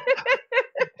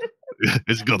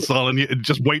 It's got silent.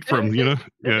 Just wait for him, Yeah.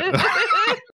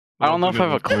 I don't know if I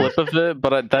have a clip of it,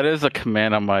 but that is a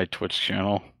command on my Twitch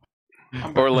channel,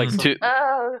 or like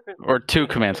two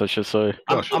commands, I should say.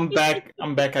 I'm back.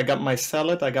 I got my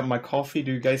salad. I got my coffee.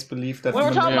 Do you guys believe that? We were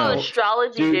I'm talking gonna about go?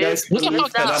 astrology, Do you dude. guys What the believe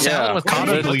fuck that is I'm salad with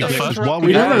coffee? What the fuck? While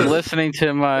we I'm have listening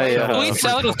to my Who eats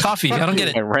salad with coffee? I don't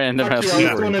get my it. random Fuck you, ass I was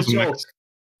Yeah. doing a Some joke. next-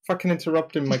 Fucking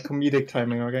interrupting my comedic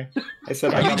timing, okay? I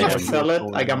said I got my salad,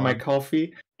 I got my coffee.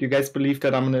 Do you guys believe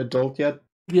that I'm an adult yet?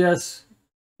 Yes.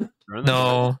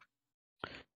 No.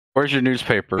 Where's your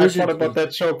newspaper? I thought about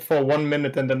that joke for 1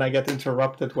 minute and then I get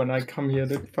interrupted when I come here.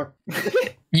 Fuck.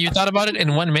 You thought about it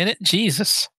in 1 minute?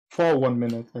 Jesus. For 1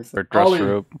 minute, I said. Or dress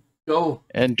robe. Go.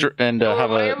 And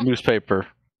have a newspaper.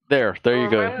 There you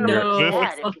go. No,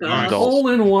 all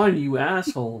in one, you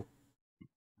asshole.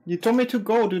 You told me to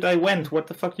go, dude. I went. What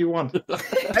the fuck you want?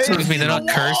 Excuse me, they're not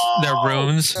cursed. They're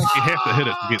runes. You have to hit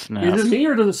it to get snapped. Is it me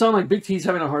or does it sound like Big T's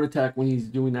having a heart attack when he's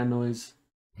doing that noise?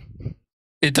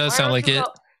 It does sound like it.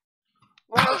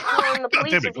 Why don't you call in the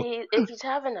police if he's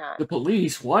having that? The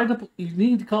police? Why you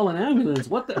need to call an ambulance?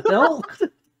 What the hell?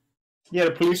 Yeah,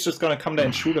 the police just gonna come there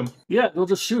and shoot him. Yeah, they'll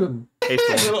just shoot him. Hey,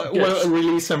 we'll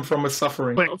release him from his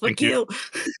suffering. Oh, thank you.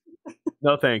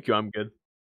 No, thank you. I'm good.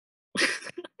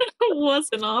 What's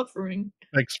an offering?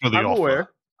 Thanks for the I'm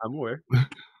offer. I'm aware.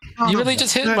 You really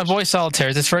just hit my boy Solitaire.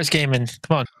 It's his first game, and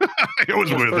come on. It was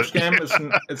His worth first it. game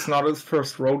it's not his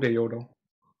first rodeo though.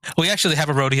 We actually have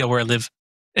a rodeo where I live.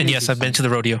 And yes, I've been to the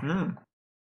rodeo.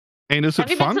 And is Have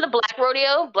it you been fun? to the Black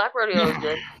Rodeo? Black Rodeo is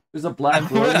good. There's a black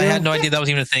rodeo? I had no idea that was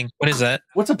even a thing. What is that?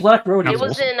 What's a black rodeo? It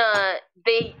was in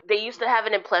they used to have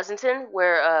it in Pleasanton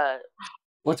where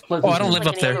What's Pleasanton? Oh, I don't live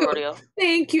up there.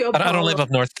 Thank you. I don't live up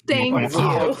north. Thank you.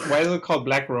 Why is it called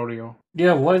Black Rodeo?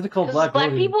 Yeah, why is it called there's black black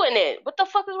rodeo? people in it. What the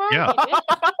fuck is wrong Yeah. with you,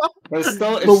 dude? But it's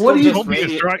still, it's But what do still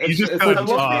you- just You just it's go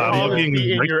still being in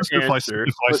your racist answer.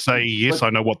 if I say yes, I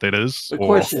know what that is. The or-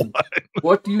 question: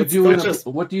 What do you It's do still in a just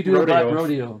what do you do in a black rodeo.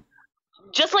 rodeo?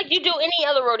 Just like you do any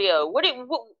other rodeo. What do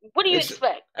you It's-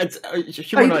 expect? It's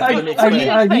humanoid. I Let me need explain.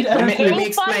 I need Let me answers.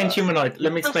 explain humanoid.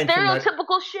 Let me Some explain humanoid.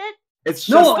 stereotypical shit? It's just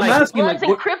No, I'm like asking Bloods like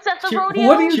and Crips at the Hu- rodeo?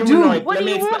 what do you do? humanoid. What Let do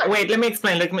me you explain. want? Wait, let me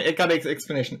explain. I got an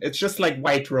explanation. It's just like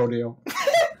white rodeo.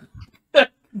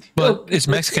 But it's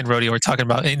Mexican rodeo we're talking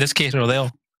about. In this case, rodeo.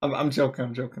 I'm joking.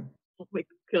 I'm joking. Oh my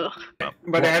god.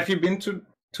 But have you been to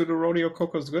the rodeo?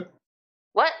 Coco's good.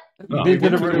 What? Have you Have been you to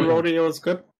been the to the rodeo? rodeo is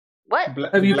good. What?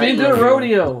 Have you Black been to a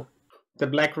rodeo? The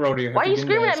black rodeo. Why are Have you been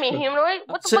screaming there? at me, It's good. humanoid?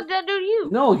 What the So- fuck did I do to you?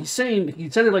 No, he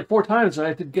said it like 4 times, so I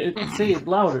have to say it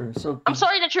louder. So I'm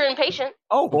sorry that you're impatient.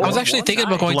 Oh, I was actually thinking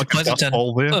about going to Like a dust Pleasanton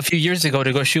bowl there. a few years ago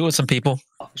to go shoot with some people.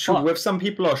 Shoot with some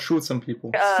people or shoot some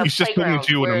people. He's just talking Playground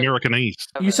to you in where- Americanese.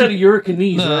 you said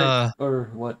Hurricanese, right? Uh, Or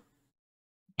what?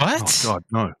 What? Oh, God,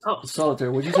 no. Oh,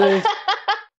 Solitaire. What'd you say?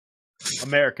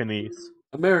 Americanese.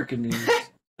 Americanese.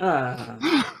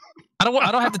 Ah.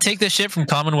 I don't have to take this shit from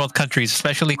Commonwealth countries,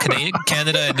 especially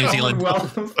Canada and New Zealand.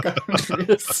 Commonwealth of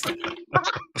countries.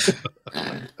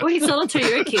 wait, Solitaire,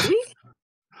 you're a Kiwi?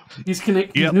 He's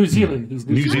Yep. New Zealand. He's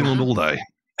New Zealand all day.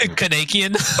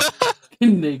 Canadian.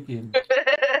 Canadian.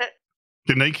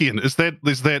 Canadian. Is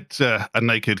that a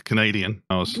naked Canadian?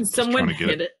 I was just Someone trying to get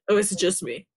hit it. it. Oh, it's just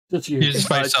me. That's you. You're just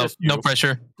by It's yourself. just you. No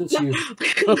pressure. That's you.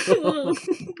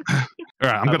 All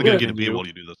right, I'm going to go get a beer while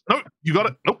you do this. No, you got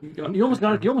it. Nope. You almost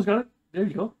got it. You almost got it. There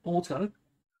you go. Almost got it.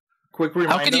 Quick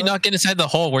reminder. How can you not get inside the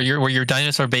hole where your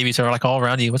dinosaur babies are like all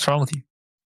around you? What's wrong with you?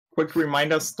 Quick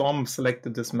reminder. Storm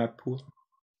selected this map pool.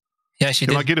 Yeah, she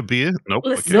Can I did. get a beer? Nope.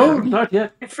 Listen. Okay. No, not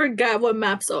yet. I forgot what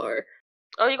maps are.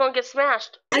 Oh, you're gonna get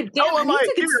smashed. I damn, Oh, I am need I?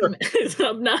 to get some.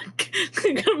 I'm not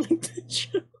coming to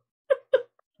show.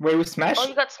 Where we smash? Oh,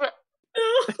 you got smashed.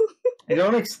 You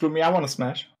don't exclude me. I want to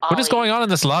smash. What is going on in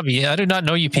this lobby? I do not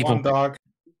know you Come people. on, dog.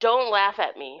 Don't laugh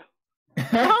at me.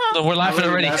 No, we're laughing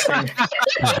I'm really already. laughing.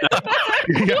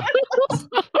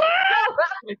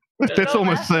 That's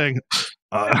almost saying,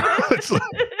 it's like,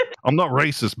 I'm not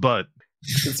racist, but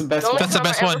It's the best The only one. That's the time I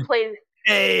best ever one. played-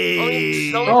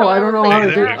 Hey. the only Oh, time I I don't ever know how I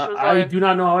played did. Smash was I on- do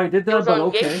not know how I did it that, was but on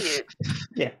okay.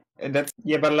 GameCube. And that's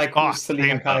but like Oh, who's Celine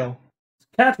and Kyle?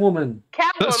 Catwoman.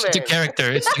 That's the Catwoman.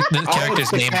 character. It's the Oh, character's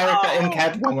it's the name. character in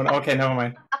Catwoman. Okay, never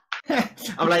mind.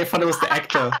 I'm like, I thought it was the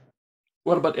actor.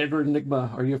 What about Edward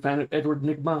Nigma? Are you a fan of Edward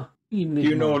Nigma? Do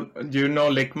you know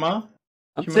Ligma?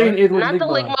 I'm saying Edward Not the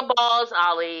Nigma. Ligma balls,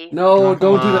 Ollie. No, Oh,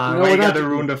 don't come do that. on. No, Why we're you not. gotta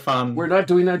ruin the fun. We're not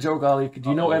doing that joke, Ollie. Do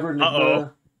you know Edward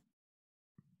Nigma?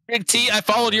 Big T, I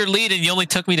followed your lead and you only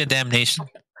took me to damnation.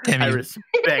 Damn I you.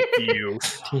 respect you.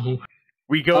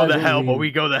 We go I to hell, but believe.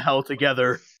 we go to hell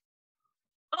together.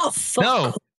 Oh, fuck.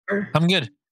 No, I'm good.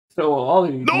 So,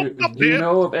 Ollie, Nope, not do you yet.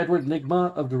 know of Edward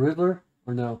Nigma of the Riddler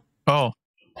or no? Oh,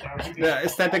 Yeah,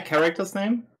 is that the character's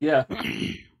name? Yeah,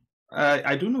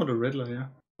 I do know the Riddler. Yeah.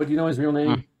 but do you know his real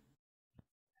name?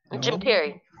 Jim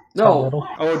Carrey. No.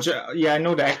 Oh, yeah, I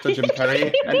know the actor Jim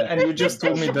Carrey, and you just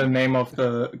told me the name of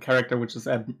the character, which is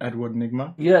Edward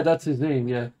Nigma. Yeah, that's his name.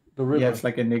 Yeah, the Riddler. Yeah, it's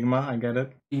like Enigma. I get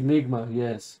it. Enigma.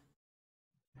 Yes.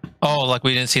 oh, like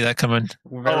we didn't see that coming.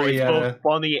 Very, it's both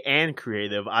funny and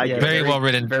creative. I yeah, get very it. well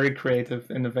written. Very creative,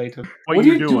 innovative. What are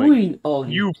you doing?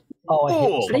 Ollie? You Oh, I hate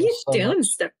fool! this What are you so much. doing,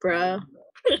 step bro?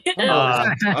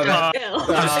 I'm stuck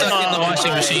in the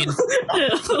washing machine.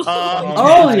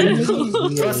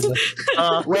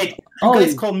 Wait, you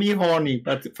guys call me horny,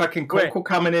 but fucking Coco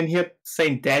coming in here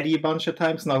saying daddy a bunch of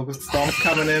times. Now Storm's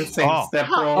coming in saying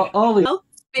stepbro. Ollie.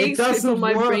 It doesn't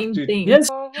my work, brain dude. thinks. Yes.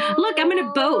 Look, I'm in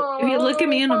a boat. If you look at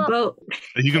me in a boat.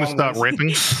 Are you going to start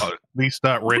rapping? Please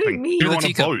start What do you rapping. mean? You're on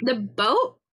a boat. The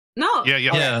boat? No.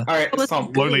 Yeah. All right, What's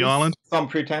some Lonely Island. Some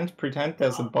pretend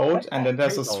there's a boat, and then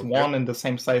there's a swan in the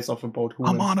same size of a boat. Who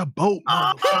I'm wins? on a boat,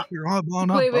 motherfucker. I'm on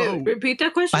a Wait, boat. repeat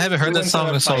that question. I haven't heard Who that wins song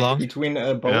a in so fight long. between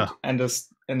a boat Yeah. and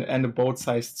a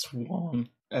boat-sized swan.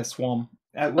 A swan.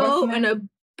 Oh, and a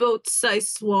boat-sized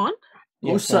swan.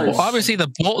 Well, obviously the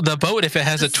boat if it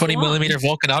has a 20 millimeter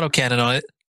Vulcan autocannon on it.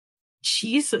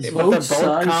 Jesus. But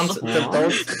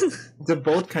the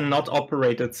boat cannot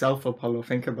operate itself, Apollo.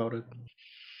 Think about it.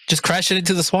 Just crash it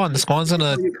into the swan. The swan's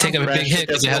gonna take a big hit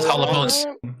because it has hollow bones.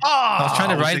 I was trying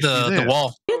to ride the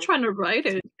wall. You're trying to ride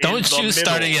it. Don't shoot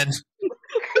start again.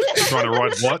 Trying to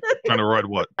ride what? Trying to ride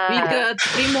what? We got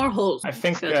 3 more holes. I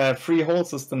think 3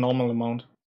 holes is the normal amount.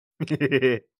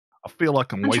 I feel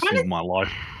like I'm wasting my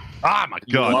life. Ah, my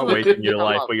You are God. wasting your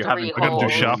life, but you're having I gotta do fun.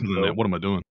 sharper than that. What am I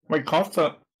doing? Wait,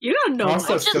 Costa. You don't know.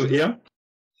 Costa's still here?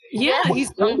 Yeah,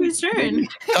 he's on his turn.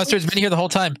 Custer's been here the whole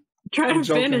time. Trying I'm to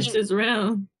joking. finish this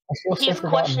round. He's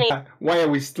questioning. Why are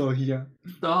we still here?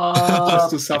 Stop. Just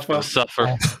to suffer.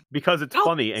 Suffer. Because it's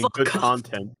funny and good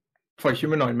content. For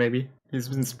humanoid, maybe. He's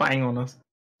been spying on us.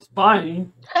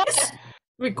 Spying.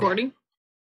 Recording.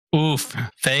 Oof.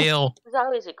 Fail. He's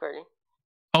always recording.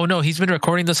 Oh no, he's been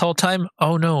recording this whole time?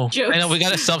 Oh no. Jokes. I know, we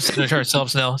gotta self-censor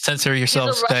ourselves now. Censor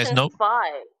yourselves, He's a guys. Russian Nope.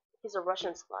 spy. He's a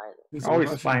Russian spy. He's Always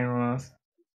Russian. spying on us.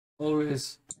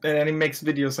 Always. And then he makes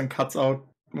videos and cuts out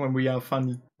when we are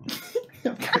funny.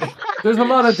 There's a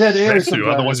lot of dead air. Has to,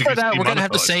 otherwise he For gets that, we're gonna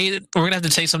have to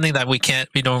demonetized. say something that we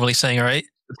can't be normally saying, alright?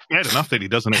 It's bad enough that he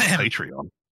doesn't have a Patreon.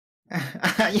 Oh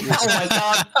my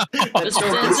god. That Just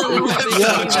joke censor was the really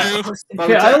video. good. Yeah.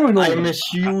 Okay, I don't know. I'm a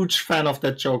huge fan of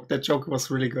that joke. That joke was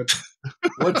really good.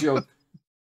 What joke?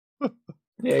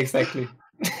 Yeah, exactly.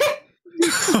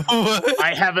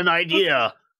 I have an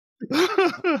idea.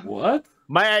 What?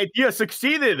 My idea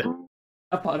succeeded.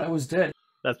 I thought I was dead.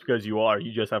 That's because you are.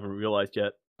 You just haven't realized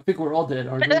yet. I think we're all dead,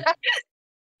 aren't we?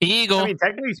 Eagle. I mean,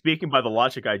 technically speaking, by the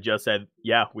logic I just said,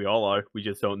 yeah, we all are. We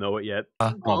just don't know it yet.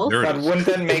 Oh, there it But is. wouldn't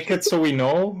that make it so we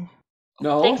know?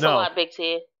 No. Thanks a No. lot, Big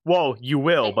T. Well, you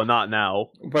will, but not now.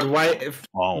 But why if...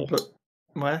 Oh. But,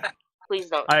 what? Please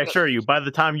don't. I assure you, by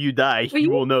the time you die, Well, you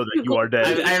will know that you are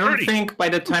dead. I don't think by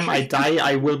the time I die,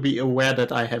 I will be aware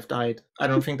that I have died. I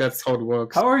don't think that's how it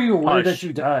works. How are you aware Hush. that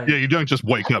you died? Yeah, you don't just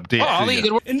wake up dead. Oh, do Ollie, you?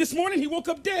 good work. And this morning he woke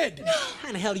up dead.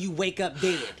 How the hell do you wake up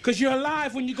dead? Because you're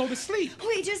alive when you go to sleep.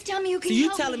 Wait, just tell me you can So you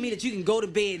help telling me that you can go to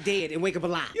bed dead and wake up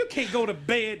alive? You can't go to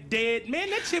bed dead, man.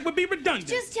 That shit would be redundant.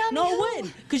 Just tell me No, it who.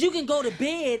 wouldn't. Because you can go to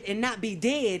bed and not be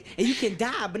dead, and you can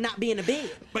die but not be in the bed.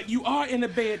 But you are in the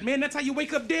bed, man. That's how you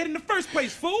wake up dead in the first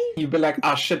place, fool. You'd be like,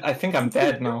 ah, shit, I think I'm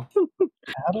dead now.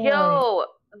 Yo,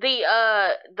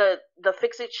 the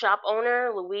fix-it shop owner,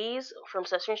 Louise from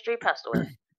Sesame Street, passed away.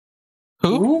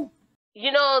 Who?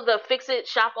 You know the fix-it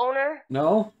shop owner?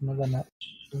 No.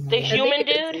 The human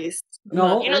dude?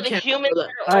 No. You know the human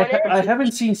owner? I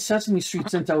haven't seen Sesame Street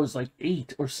since I was like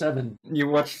 8 or 7. You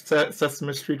watched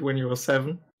Sesame Street when you were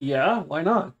 7? Yeah, why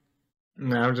not?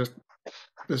 No, I'm just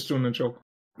doing a joke.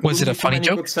 Was it a Too funny many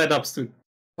joke? good setups, dude.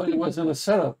 But it wasn't a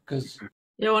setup because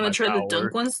You want to My try the power.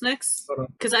 dunk ones next? Hold on.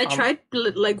 Because I tried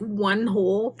like one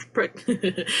hole.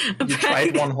 You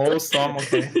tried one hole, Storm,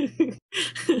 okay.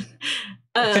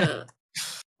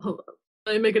 Hold on.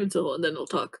 Let me make it into a hole and then we'll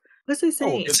talk. What's I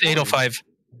saying? It's 8:05.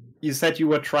 You said you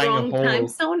were trying Wrong a hole. time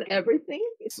zone, everything.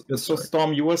 So,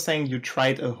 Storm, you were saying you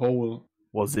tried a hole.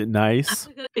 Was it nice?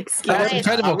 Excuse That's me.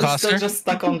 incredible, I was still Coster. just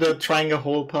stuck on the trying a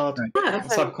hole part. Yeah,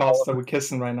 What's up, Costa? We're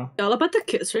kissing right now. all about the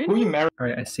kiss, right? Who you married?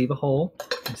 Alright, I see the hole.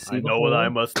 I know what I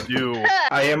must do.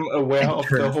 I am aware of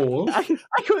the hole. I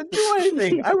couldn't do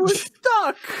anything. I was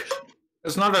stuck.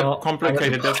 It's not that Well,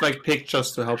 complicated. There's like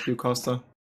pictures to help you, Costa.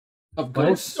 of I'm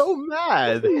ghosts. so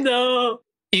mad. No.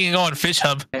 You can go on Fish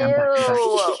Hub. Ew.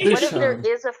 What if Fish there hub.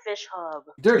 is a fish hub?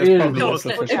 There There's is. probably No, lots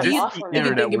of if fish. you- Jack This off is on the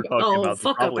internet anything, we're talking oh, about.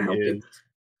 fuck There up, I probably hope you- is.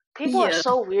 People are Yeah.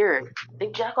 so weird. They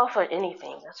jack off on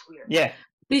anything. That's weird. Yeah.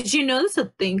 Did you know there's a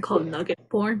thing called nugget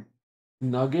porn?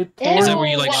 Nugget. Ew. Is that where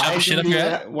you like Why shove shit up your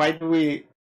ass? Why do we?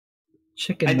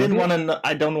 Chicken I didn't nugget? want to know.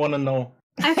 I don't want to know.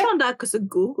 I found out because of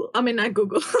Google. I mean, not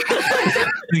Google.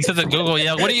 He says at Google,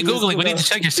 yeah. What are you Googling? We need to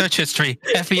check your search history.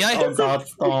 FBI? Oh God,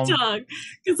 Storm. TikTok.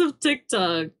 Because of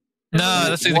TikTok. No,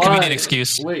 that's the convenient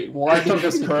excuse. Wait, why I took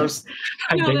this first.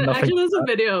 No, actually, there's a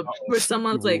video where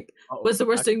someone's like, "What's the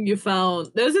worst thing you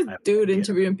found?" There's a dude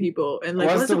interviewing people, and like,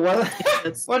 What is the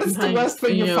behind, worst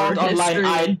thing you your found online?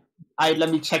 history? Let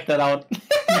me check that out.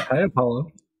 Hi,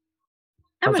 Apollo.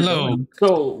 Hello.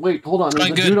 So wait, hold on.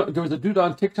 Going good. There was a dude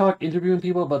on TikTok interviewing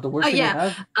people about the worst thing they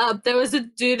yeah. have. There was a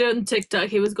dude on TikTok.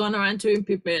 He was going around interviewing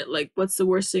people like, "What's the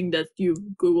worst thing that you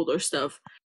Googled or stuff?"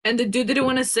 And the dude didn't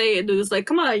want to say it. The dude was like,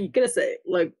 "Come on, you gotta say it."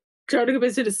 Like, trying to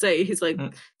convince him to say it. He's like,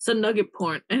 "It's a nugget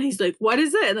porn," and he's like, "What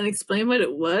is it?" And then explain what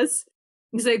it was.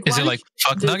 He's like, Is "Why it like did you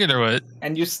fuck do-" nugget or what?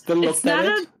 And you still It's looked at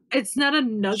not it? it's not a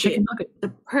nugget. Chicken nugget. The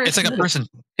person. It's like a person.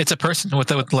 It's a person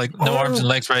with like no arms and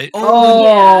legs, right?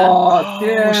 Oh, Shit,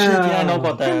 yeah, I know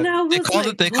about And that. I They was call like,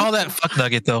 it. They call that fuck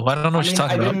nugget though. I don't know what you're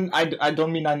talking about. I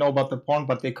don't mean I know about the porn,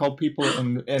 but they call people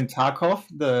in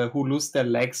Tarkov who lose their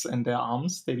legs and their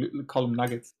arms. They call them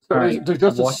nuggets. So they're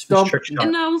just a stump.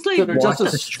 And I was like, So they're just a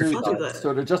what is that?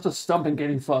 so they're just a stump and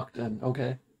getting fucked. Then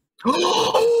okay.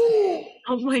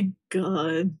 Oh my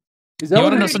god. Is You that want what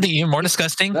to know it is? something even more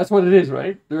disgusting? That's what it is,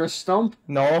 right? They're a stump.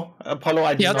 No, Apollo,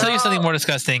 I do Yeah, I'll not. tell you something more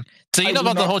disgusting. So you I know do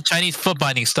about the not. whole Chinese foot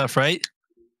binding stuff, right?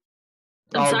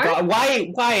 I'm sorry? God,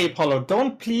 why, Apollo?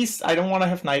 Don't please. I don't want to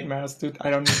have nightmares, dude. I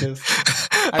don't need this.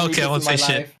 I need Okay, this I won't in my say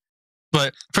shit. life.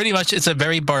 But pretty much, it's a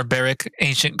very barbaric,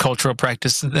 ancient cultural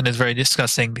practice, and it's very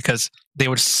disgusting because they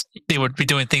would be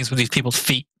doing things with these people's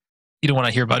feet. You don't want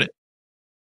to hear about it.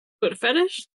 Foot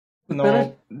fetish?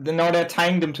 No, they're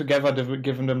tying them together. They're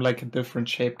giving them like a different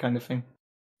shape, kind of thing.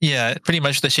 Yeah, pretty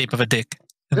much the shape of a dick.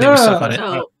 And they would suck on it.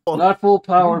 Oh, Not full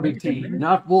power, Big T.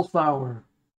 Not full power.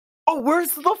 Oh,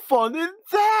 where's the fun in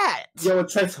that? Yo,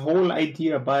 it says whole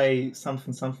idea by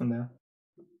something there.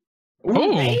 Ooh,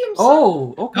 Oh. names?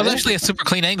 Oh, That okay. was actually a super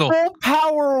clean angle. Full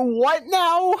power what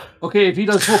now? Okay, if he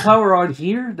does full power on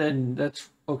here, then that's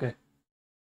okay.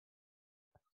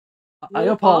 I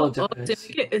apologize.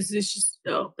 Is this just?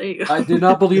 Oh, there you go. I did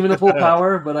not believe in the full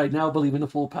power, but I now believe in the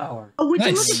full power. Oh, would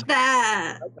you Nice. look at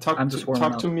that?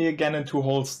 Talk to me again in 2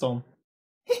 holes, Storm.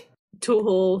 2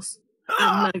 holes.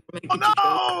 I'm not gonna make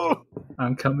a joke.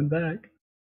 I'm coming back.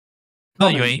 No,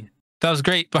 you ain't. That was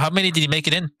great. But how many did you make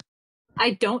it in?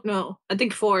 I don't know. I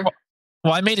think 4.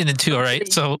 Well, I made it in 2, all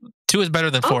right? So 2 is better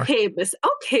than 4. Okay,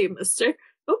 mister.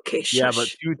 Okay, shush. Yeah, but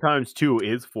 2 times 2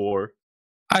 is 4.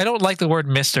 I don't like the word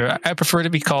mister. I prefer to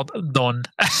be called Don.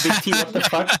 Big T, what the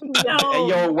fuck? No,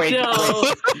 Yo, wait, no,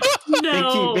 wait.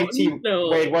 no, Big T, no.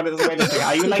 wait, wait a second.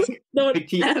 Are you like Don't Big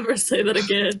T? ever say that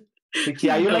again. Big T,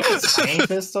 are you like a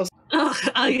scientist or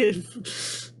Oh,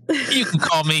 You can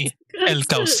call me El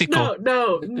Caucico.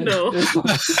 No.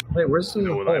 Wait, where's the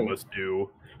know what I hole? must do.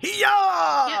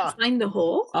 Can't find the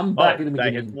hole. I'm back in the Did I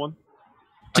hit beginning. one?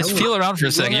 Just feel around for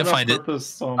a second. You'll find it.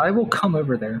 I will come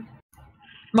over there.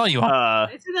 No, you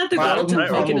won't. Isn't that the I'll goal move,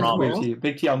 to I'll make it move, a Big hole? T.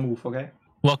 Big T, I'll move, okay?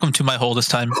 Welcome to my hole this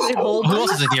time. Wait, hold Who on.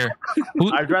 else is in here?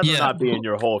 Who, I'd rather yeah, not be in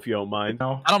your hole if you don't mind.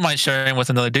 No. I don't mind sharing with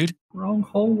another dude. Wrong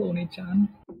hole, Oni-chan.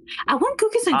 I want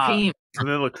cookies and cream.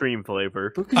 Vanilla cream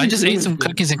flavor. I just ate some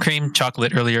cookies and cream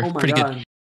chocolate earlier. Oh my Pretty God. good.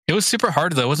 It was super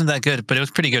hard though. It wasn't that good, but it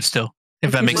was pretty good still.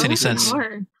 If that makes any sense.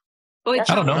 Oh, wait,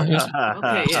 I don't know. chocolate. It was,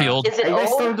 Okay, must be yeah. old. Is it Are you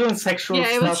guys still old? doing sexual Yeah,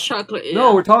 it stuff? was chocolate. Yeah.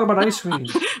 No, we're talking about ice cream.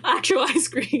 Actual ice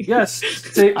cream. Yes.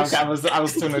 Say, Okay, I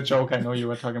was doing a joke. I know you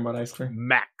were talking about ice cream.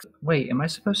 Max. Wait, am I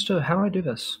supposed to? How do I do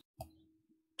this?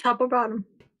 Top or bottom?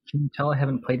 Can you tell I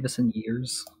haven't played this in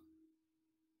years?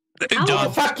 Oh,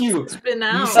 John, fuck you! It's been You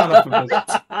out. son of a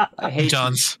bitch. I hate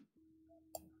John's.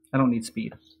 I don't need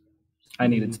speed. I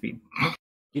needed speed.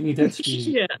 you need that speed.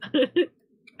 Yeah. you.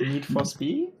 Need for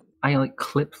speed? I like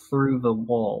clipped through the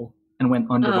wall and went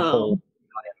under the Oh.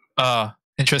 hole.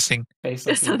 Interesting. That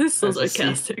sounded so There's a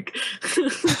seed. sarcastic.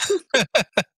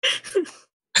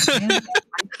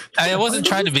 I wasn't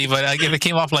trying to be, but if it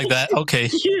came off like that, okay.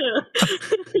 Yeah.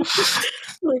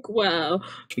 Like, wow.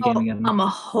 Begin again. I'm a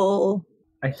hole.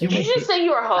 I Did think you just say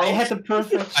you were I home? had the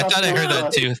perfect. I thought I heard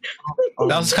that too.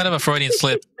 That was kind of a Freudian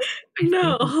slip.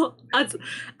 No. I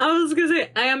was going to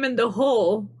say, I am in the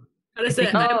hole. And I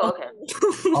said, I am Oh, a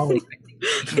okay. Ollie,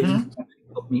 I think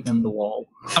put me in the wall.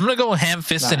 I'm gonna go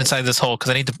ham-fisted Nice. inside this hole because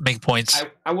I need to make points.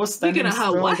 I was You're standing gonna have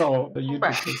still what? though. You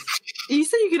did this. You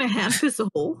said you're going to hand fist a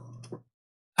hole?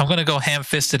 I'm gonna go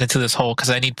ham-fisted into this hole because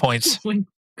I need points. Oh my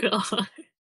god.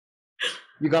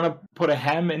 You gonna put a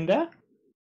ham in there?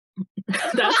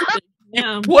 That's a big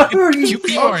ham. What are you?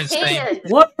 You are insane. Hand.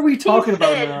 What are we talking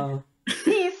about said- now?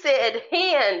 He said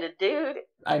hand, dude.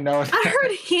 I know. I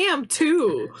heard ham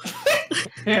too.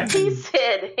 He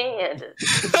said hand.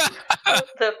 What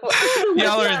the fuck?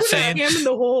 Y'all are Put that insane. ham in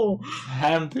the hole.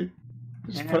 Ham, dude.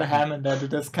 Just put a ham in there.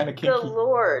 Dude, that's kind of kinky. Good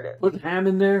lord. Put ham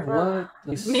in there? What?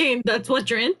 I mean, that's what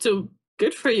you're into.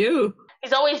 Good for you.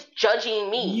 He's always judging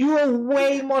me. You are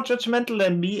way more judgmental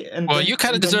than me. And Well, you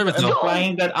kind of deserve it, though.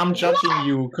 Implying that I'm judging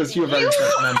you because you're very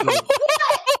judgmental.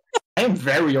 I am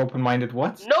very open-minded.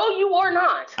 What? No, you are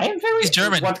not. I am very. He's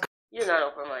German. What? You're not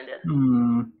open-minded.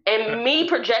 And me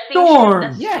projecting.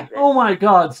 Storm! Shit, Yeah. Oh my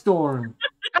god, Storm.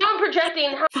 I'm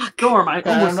projecting. Storm, I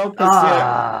almost. don't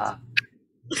know,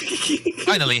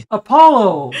 Finally.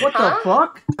 Apollo! What the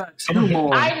fuck? No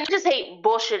more. I just hate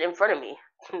bullshit in front of me.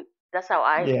 That's how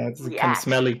I Yeah, it's react. kind of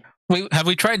smelly. Wait, have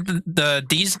we tried the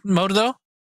D's mode though?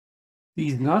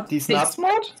 These nuts? These nuts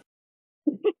mode?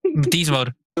 D's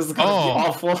mode. This is gonna be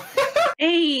awful.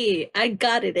 Hey, I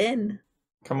got it in.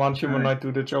 Come on, humanoid,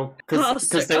 do the joke. Because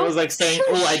Coster, they was like saying, shush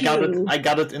 "Oh, you. I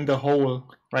got it in the hole,"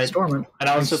 right? Storm. And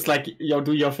I was just like, "Yo,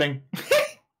 do your thing."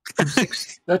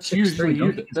 That's usually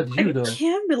you. That's you, though.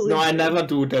 Can't believe No, I it. never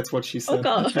do. That's what she said.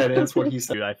 God. Yeah, that's what he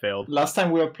said. Dude, I failed. Last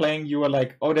time we were playing, you were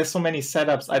like, "Oh, there's so many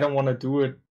setups. I don't want to do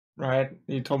it." Right?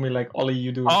 You told me like, "Ollie,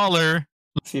 you do." Aller.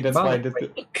 See, that's why I did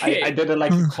it. I did it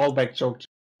like a callback joke.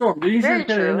 Storm, did you Very just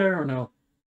get in true. there or no?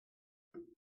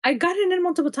 I got it in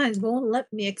multiple times, but won't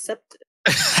let me accept it.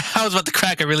 I was about to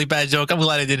crack a really bad joke. I'm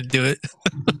glad I didn't do it.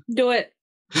 Do it.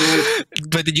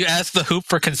 But did you ask the hoop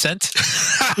for consent?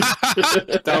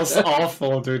 That was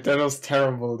awful, dude. That was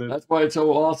terrible, dude. That's why it's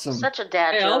so awesome. Such a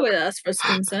dad I joke. always ask for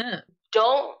consent.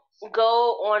 Don't go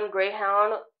on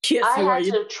Greyhound. Yes, I you are. had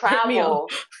You to hit me travel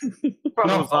from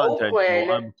No, it's not intentional.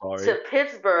 Oakland I'm sorry. to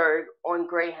Pittsburgh on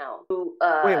Greyhound. To,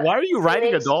 Wait, why are you riding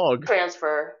a Phoenix dog?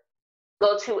 Transfer.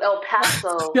 Go to El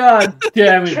Paso. God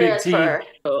damn it, Big T. transfer.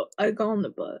 Oh, I go on the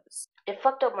bus. It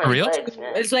fucked up my For real? legs,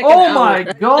 man. It's like Oh an my hour.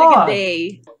 It's God. like a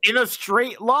day. In a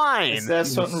straight line. Is there a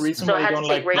certain reason So why I you had don't to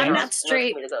like take Greyhound. I'm planes? not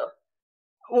straight. For me to go.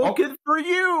 Well, good for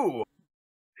you.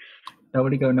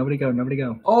 Nobody go, nobody go, nobody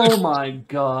go. Oh my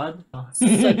god.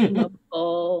 Suck my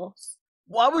balls.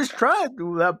 Well, I was trying to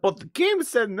do that, but the game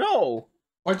said no.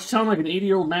 Why'd you sound like an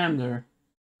 80-year-old man there?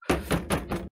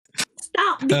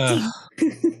 Stop,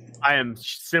 Vicky. I am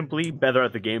simply better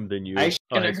at the game than you. I'm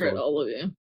gonna hurt excellent. all of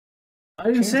you. I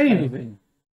didn't say anything.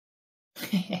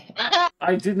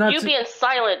 I did not. You being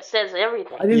silent says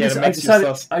everything. I didn't. Yeah, that I makes you decided.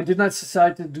 sus. I did not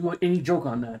decide to do any joke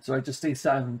on that, so I just stay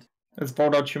silent. It's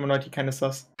brought out humanoid, kind of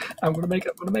sus. I'm gonna make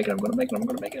it, I'm gonna make it, I'm gonna make it, I'm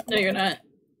gonna make it. No, you're not.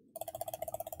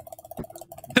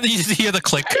 You just hear the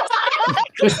click.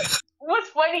 What's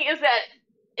funny is that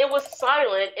it was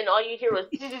silent and all you hear was.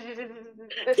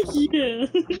 Yeah.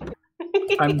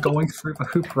 I'm going through the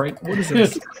hoop, right? What is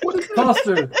this? What is this?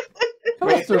 Coster.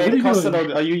 Wait, Coster, what are you Costa,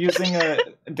 doing? are you using a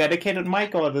dedicated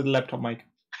mic or the laptop mic?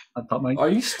 Laptop mic. Are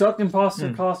you stuck,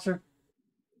 imposter, Coster?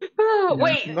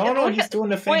 Wait. No, he's doing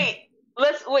the thing. Wait.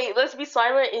 Let's be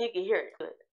silent and you can hear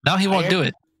it. Now he won't do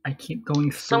it. I keep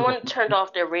going through. Someone turned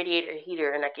off their radiator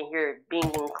heater and I can hear it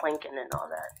binging, clanking, and all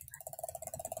that.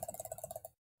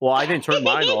 Well, I didn't turn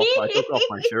mine off. I took off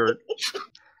my shirt.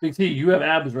 Big T, you have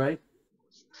abs, right?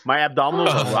 My abdominals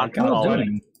Oh, are rock God, solid.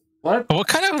 doing? What? What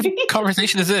kind of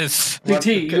conversation is this? Big What?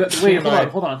 T, you Okay, wait, humanoid.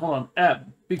 hold on.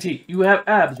 Big T, you have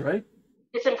abs, right?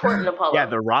 It's important, Apollo. Yeah,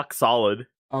 they're rock solid.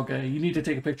 Okay, you need to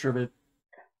take a picture of it.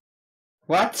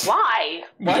 What? Why?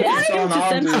 What Why is going did you on,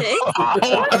 send dude? pics?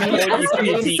 I mean, Why did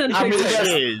you there's- send I mean, pictures?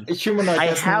 there's- humanoid, I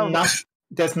there's, have-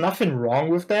 there's nothing wrong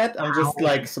with that. I'm just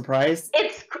like surprised.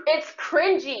 It's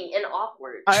cringy and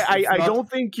awkward. I It's not- don't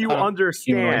think you uh,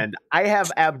 understand. I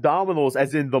have abdominals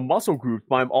as in the muscle group,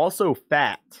 but I'm also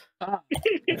fat.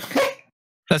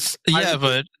 That's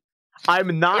but I'm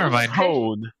Never not mind.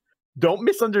 toned. Don't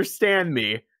misunderstand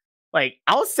me. Like,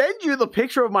 I'll send you the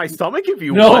picture of my stomach if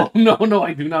you No, want. no,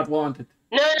 I do not want it.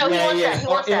 No, he wants that. He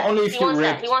wants that. Only if He you're wants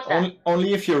that. ripped. He wants that.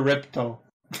 Only if you're ripped, though.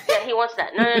 Yeah, he wants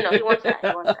that. No, he wants that. He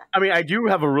wants that. I mean, I do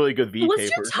have a really good V What's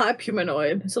taper. your type,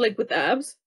 humanoid? So, like with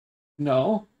abs?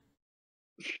 No.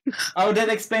 Oh, that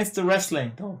explains the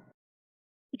wrestling, though.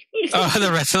 oh,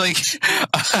 the wrestling.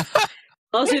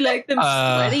 Also, you like them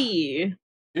Uh, sweaty.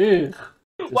 Ew.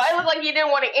 Why look like you didn't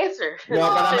want to answer? No,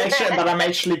 but I'm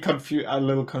actually confused. A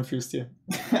little confused here.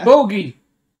 Bogey!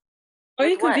 Are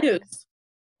you What? confused?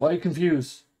 Why are you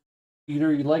confused?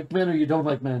 Either you like men or you don't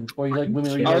like men. Or you like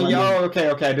women or you Oh, don't like yeah, women.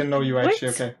 okay. I didn't know you actually.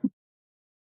 What? Okay.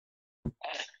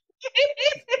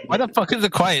 Why the fuck is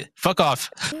it quiet? Fuck off.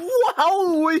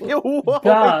 Wow!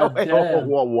 God wait, damn.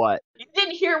 what? You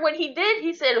didn't hear what he did.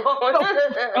 He said,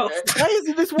 Oh. Why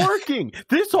isn't this working?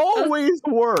 This always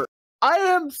works. I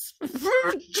am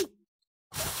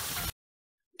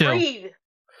Chill.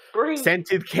 breathe.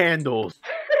 scented candles.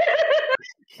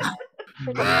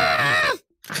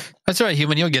 That's all right,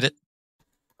 human. You'll get it.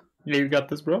 Yeah, you got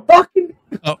this, bro. Fucking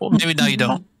Oh, well, maybe now you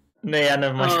don't. Yeah,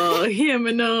 never mind. Oh,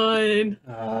 humanoid.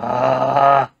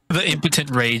 The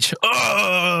impotent rage.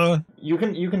 You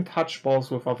can touch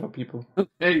balls with other people.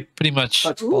 Hey, pretty much.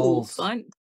 touch Ooh, balls. fun.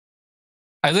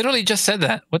 I literally just said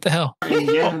that. What the hell?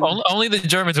 Yeah. Only the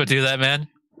Germans would do that, man.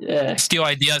 Yeah. Steal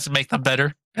ideas and make them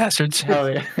better. Bastards. Hell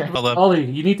yeah. Ollie,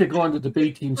 you need to go on the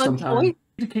debate team Like, sometime. why- You're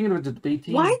the king of the debate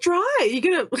team. Why try? You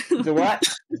gonna? The what?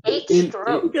 8 In-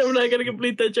 strokes. I'm not gonna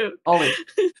complete that joke. Ollie,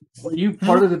 were you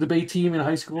part of the debate team in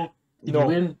high school? Did No. you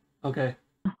win? Okay.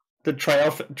 The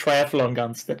triathlon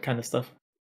guns, that kind of stuff.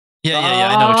 Yeah,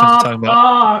 I know what you're talking about.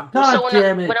 Ah, God So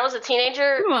damn it. when I was a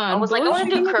teenager, Come on, I was like, I boys, want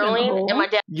to you do can look in the curling, hole. and my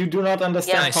dad. You do not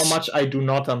understand Yes. how much I do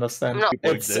not understand. No.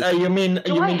 It's you mean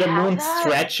Do you I mean the have moon that?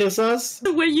 stretches us?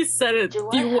 The way you said it, Do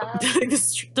I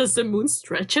have- does the moon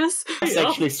stretch us? It Oh,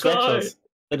 actually God. stretches.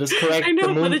 It is correct. I know,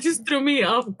 the but moon, it just threw me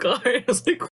off guard. I was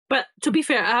like, but to be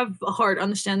fair, I have a hard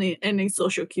understanding any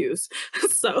social cues.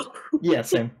 So yeah,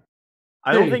 same.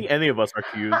 I don't Hey. think any of us are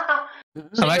cute.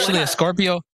 I'm actually a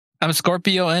Scorpio. I'm a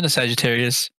Scorpio and a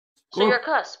Sagittarius. So you're a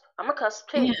cusp. I'm a cusp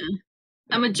too. yeah,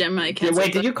 I'm a Gemini. Yeah, Cancer.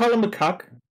 wait, did you call him a cuck?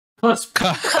 Cusp.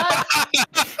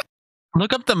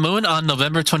 Look up the moon on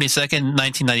November 22nd,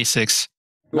 1996.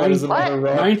 What is it not a What?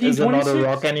 rock? Is it not a 1926?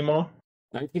 rock anymore?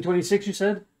 1926, you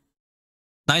said?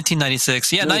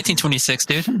 1996. Yeah, 1926,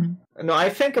 dude. No, I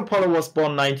think Apollo was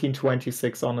born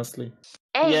 1926. Honestly,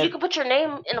 Hey, Yeah. you can put your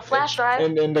name in a flash drive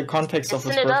in the context and of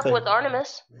his send it up birthday. with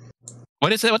Artemis.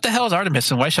 What is it? What the hell is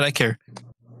Artemis and why should I care?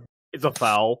 It's a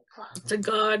foul. To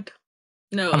God.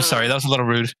 No. I'm sorry, that was a little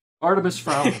rude. Artemis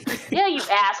Fowl. Yeah, you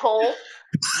asshole.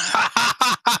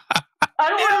 I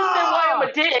don't understand why I'm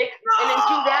a dick and then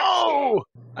do that shit.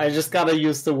 I just gotta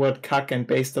use the word cuck and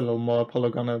based a little more. Apollo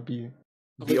gonna be.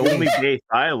 The only bass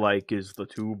I like is the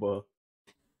tuba.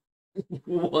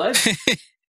 What?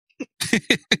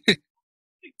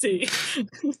 See.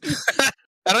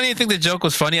 I don't even think the joke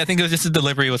was funny. I think it was just the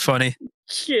delivery was funny.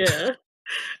 Yeah.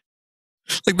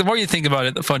 Like the more you think about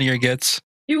it, the funnier it gets.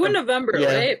 You win November,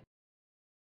 Yeah. right?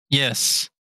 Yes.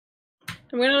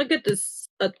 I'm gonna look at this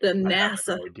at the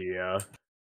NASA. No idea.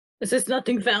 Is this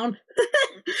nothing found?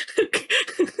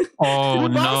 Oh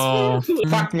no.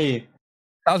 Fuck me.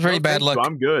 That was very No, bad thank luck. you,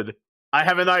 I'm good. I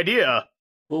have an idea.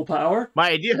 Full power? My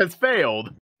idea has failed.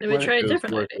 Let me try a It was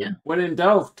different worth idea. When in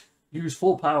doubt, use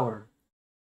full power.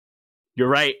 You're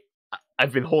right.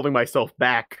 I've been holding myself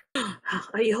back.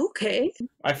 Are you okay?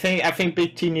 I think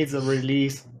Big T needs a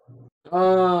release.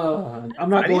 I'm I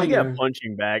not need to going get there. a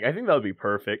punching bag. I think that would be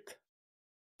perfect.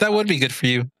 That would be good for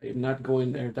you. I'm not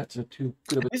going there. That's a too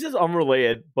good of a... This is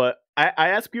unrelated, but I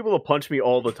ask people to punch me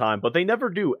all the time, but they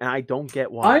never do, and I don't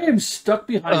get why. I am stuck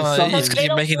behind It's something. because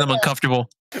you're making them uncomfortable.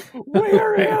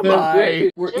 Where am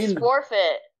I? We're Just in.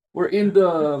 forfeit. We're in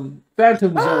the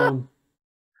Phantom Zone.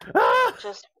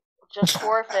 Just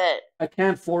forfeit. I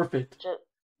can't forfeit. Just,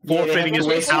 Forfeiting is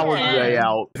Yeah, a coward yeah. way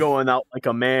out. Going out like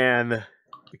a man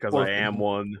because I Forfeiting. am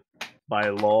one by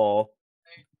law.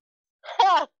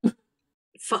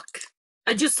 Fuck.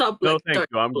 I just saw No, Black thank Dark.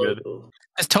 you. I'm good.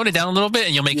 Just tone it down a little bit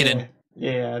and you'll make it Yeah, in.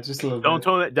 yeah, just a little Don't bit.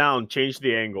 tone it down. Change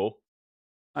the angle.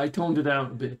 I toned it down a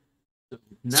bit.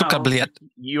 Now, Sukabliat.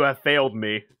 You have failed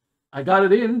me. I got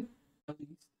it in.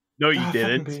 No, you Ah,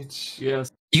 didn't. fucking bitch.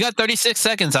 Yes. You got 36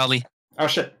 seconds, Ali. Oh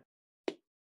shit.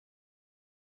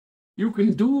 You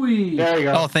can do it. There you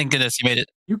go. Oh, thank goodness you made it.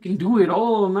 You can do it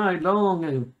all night long.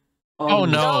 And Oh,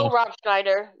 no. no, Rob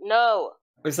Schneider. No.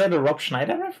 Is that a Rob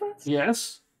Schneider reference?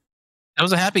 Yes. That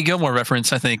was a Happy Gilmore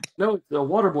reference, I think. No, it's a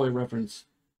Waterboy reference.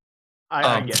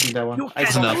 I I get see it. that one. You I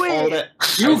can saw do all it.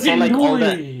 the. You I saw can like all do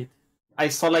the. it. I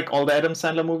saw like all the Adam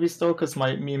Sandler movies though, because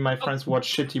me and my friends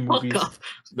watch shitty movies. Fuck off.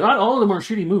 Not all of them are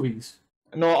shitty movies.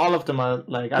 No, all of them are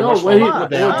like. I No, watched Wedding, all of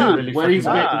them. They oh, are dude, really Wedding,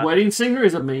 fucking bad. Wedding Singer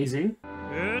is amazing.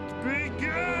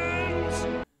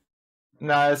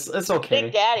 No, it's okay.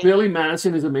 Big Daddy. Billy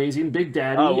Madison is amazing. Big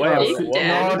Daddy. Oh, wait, Big what?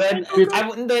 Daddy.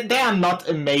 No, they are not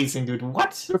amazing, dude.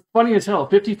 What? They're funny as hell.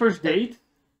 51st Date.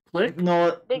 Click.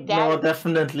 No, Big no, Daddy.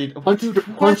 definitely.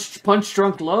 Punch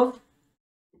Drunk Love.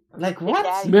 Like what?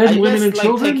 Daddy. Men, Are you women, guys, and like,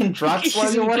 children? taking drugs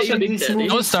while you're watching Big these Daddy.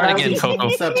 movies? Don't start again, These Coco.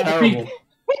 movies are terrible.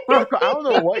 I don't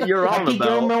know what you're on Happy about.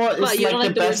 Gilmore is What, you like don't the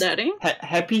like the word best. daddy?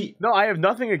 Happy No, I have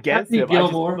nothing against Happy him. I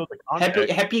just Gilmore. don't know the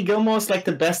context. Happy Gilmore is like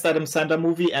the best Adam Sandler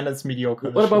movie, and it's mediocre.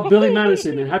 What about Billy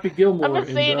Madison and Happy Gilmore? I've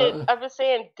been saying and, it. I've been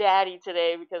saying Daddy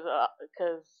today because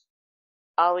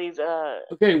Ollie's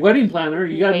Okay, Wedding Planner.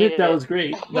 You gotta admit Hated that it. was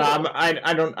great. No,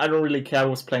 I don't really care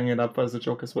who's playing it up as a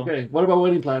joke as well. Okay, what about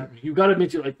Wedding Planner? You gotta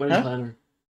admit you like Wedding Huh? Planner.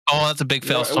 Oh, that's a big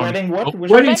fail storm. Wedding what? Oh,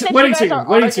 Which Wedding, bet that you wedding guys singer. are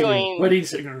Wedding singer. arguing. Wedding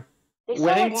singer. They sound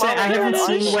Wedding like Singer. I Mama haven't Bear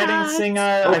seen and Wedding Archie. Singer.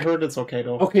 I heard it's okay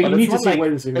though. Okay, But you it's need to not see like,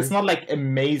 Wedding Singer. It's not like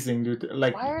amazing, dude.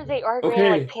 Like Why are they arguing Okay.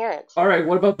 like parents? All right.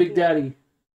 What about Big Daddy?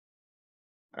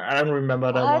 I don't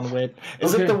remember that What? one. Wait,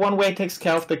 is Okay. it the one where he takes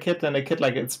care of the kid and the kid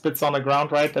like it spits on the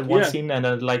ground, right? That one Yeah. scene and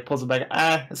then like pulls it back.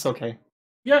 It's okay.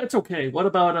 Yeah, it's okay. What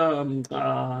about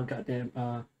goddamn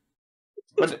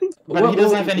But What- he doesn't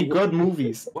what- have any good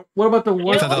movies. What about the You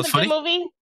one? know what's a good movie?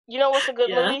 You know what's a good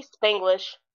Yeah. movie?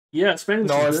 Spanglish. Yeah, Spanglish.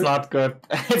 No, is it's good. not good.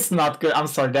 It's not good. I'm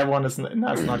sorry, that one is no,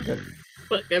 it's not good.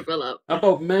 Fuck everyone up. How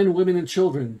about Men, Women, and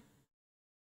Children?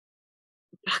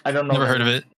 I don't know. Never heard of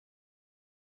it.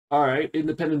 All right,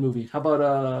 independent movie. How about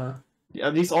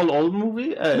Are these all old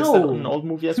movie? Is No. that an old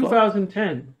movie as well?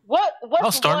 2010? What's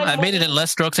I'll start. one I made it movie- in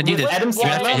less strokes than you did. Adam You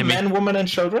have to Sandler, hit me. Man, Woman, and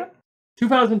Children.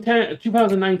 2010,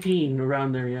 2019,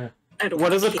 around there. Yeah. I don't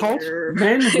What is it called? care.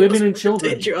 Men, I Women, was and to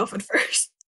Children. hit you off at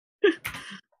first.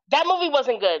 That movie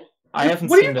wasn't good. I haven't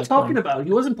What are seen you that talking one. about?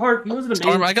 He wasn't part. He wasn't a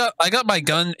Storm, main. I got my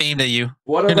gun aimed at you.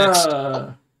 What You're next.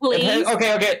 about? It has- Please.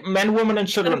 okay. Men, Women, and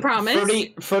Children. promise?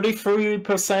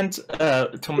 33%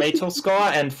 tomato score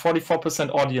and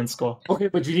 44% audience score. Okay,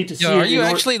 but you need to see. Yo, are it you in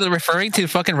order- actually referring to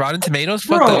fucking Rotten Tomatoes?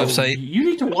 Fuck Bro, the website. you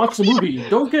need to watch the movie.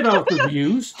 Don't get out the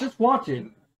reviews. Just watch it.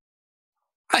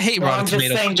 I hate No, Rotten I'm just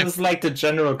Tomatoes. saying this is like the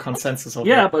general consensus of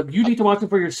Yeah, it. but you need to watch it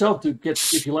for yourself to get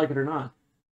if you like it or not.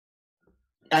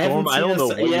 I haven't Storm, I seen don't know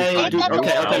this. what you're Yeah, talking dude.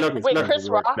 about. Okay, look. Wait, look. Chris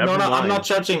Rock? No, Never I'm mind. not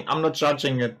judging. I'm not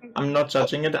judging it. I'm not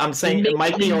judging it. I'm saying it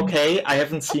might be okay. I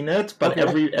haven't seen it, but Okay.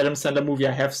 every Adam Sandler movie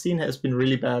I have seen has been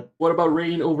really bad. What about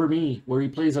Reign Over Me, where he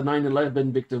plays a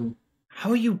 9/11 victim? How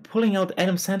are you pulling out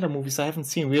Adam Sandler movies I haven't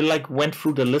seen? We like went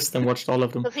through the list and watched all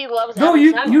of them. Because he loves No, Adam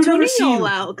you Sandler. never Tuning seen all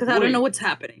out because I don't Wait. know what's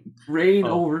happening. Reign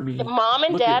Oh. Over Me. Mom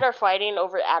and Look Dad at- are fighting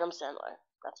over Adam Sandler.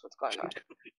 That's what's going on.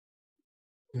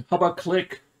 How about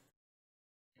Click?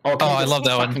 Okay, I this love is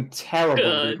that one. fucking terrible,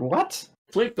 Good. dude. What?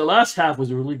 Click. The last half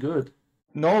was really good.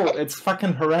 No, it's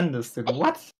fucking horrendous, dude.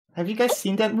 What? Have you guys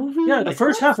seen that movie? Yeah, the Like,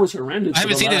 first what? half was horrendous. I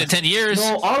haven't but the seen it in last- 10 years.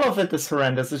 No, all of it is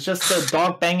horrendous. It's just the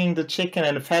dog banging the chicken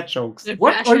and the fat jokes. They're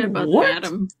What? passionate Are you- about what?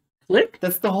 Adam. Click.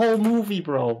 That's the whole movie,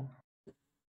 bro. What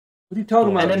are you talking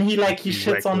And about? then he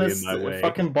shits on Directly his in my way.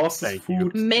 fucking boss's Thank you.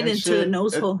 food. Men and into shit. the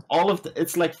nose hole. All of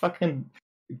it's like fucking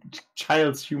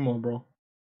child's humor, bro.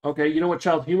 Okay, you know what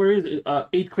child humor is?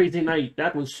 8 Crazy Night.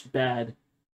 That was bad.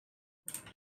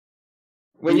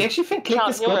 Wait, you actually think Click Child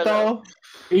is humor, good though?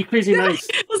 8 Crazy Nights.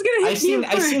 I was gonna hit you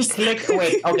I seen first. Click.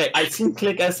 Wait, okay, I seen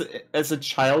Click as a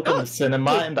child in the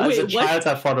cinema, and as a wait, child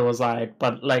I thought it was alright,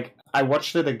 but like I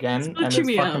watched it again and it's touching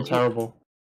me fucking out. terrible.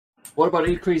 What about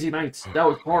 8 Crazy Nights? That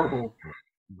was horrible.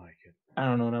 I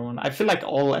don't know that one. I feel like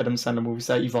all Adam Sandler movies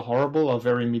are either horrible or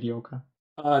very mediocre.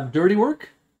 Dirty Work?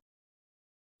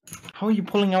 How are you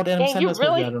pulling out Adam Dang, you Sandler's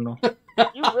really- movie? I don't know.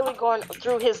 You really going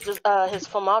through his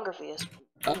filmography.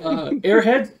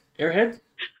 Airhead? Airhead?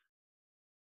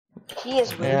 He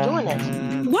is really Yeah. doing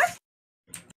it. What?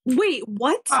 Wait,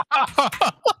 what?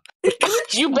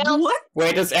 You bounced. What?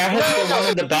 Wait, is Airhead the one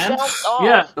in the You band? bounced off.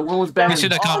 Yeah, the one was bad.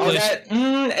 Mission accomplished.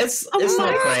 Okay, it's On not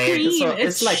my great. screen,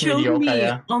 It's it like showed mediocre, me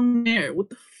yeah. on there. What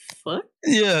the fuck?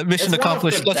 Yeah, mission It's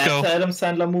accomplished. one of the Let's go. better Adam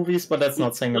Sandler movies, but that's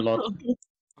not saying a lot.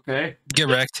 Okay. Get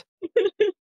wrecked.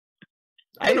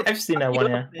 I've seen that one,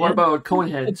 yeah. What about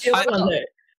Coneheads? It's on there.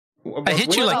 I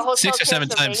hit you What about like 6 Hotel or 7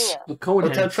 times. Transylvania? The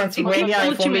Hotel Coneheads. Transylvania, I've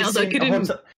Hotel only Transylvania, seen I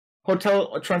couldn't-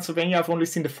 Hotel Transylvania. I've only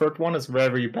seen the third one. It's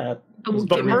very bad. I will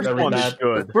The give it first very one is bad.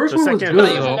 good. The first The one was second good.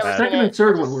 There you go. I've never Second seen and it.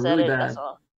 third I one just were said really it, bad. that's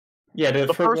all. Yeah, the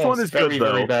The third first one one's is good, very,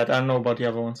 very though. bad. I don't know about the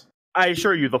other ones. I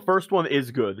assure you, the first one is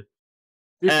good.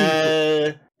 This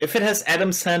is- If it has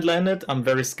Adam Sandler in it, I'm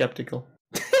very skeptical.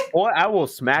 Well, I will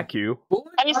smack you.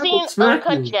 Have you I will seen smack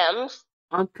Uncut you. Gems?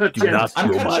 Uncut Do not Gems. steal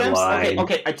Uncut my Gems. line.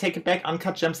 Okay, I take it back.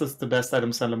 Uncut Gems is the best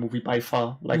Adam Sandler movie by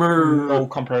far. Like Murr. no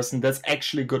comparison. That's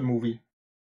actually a good movie.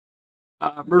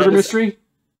 Murder That is- Mystery?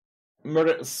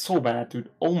 Murder is so bad, dude.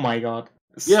 Oh my god.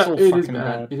 It's Yeah, so it is fucking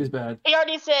bad. It is bad. He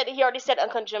already said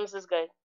Uncut Gems is good.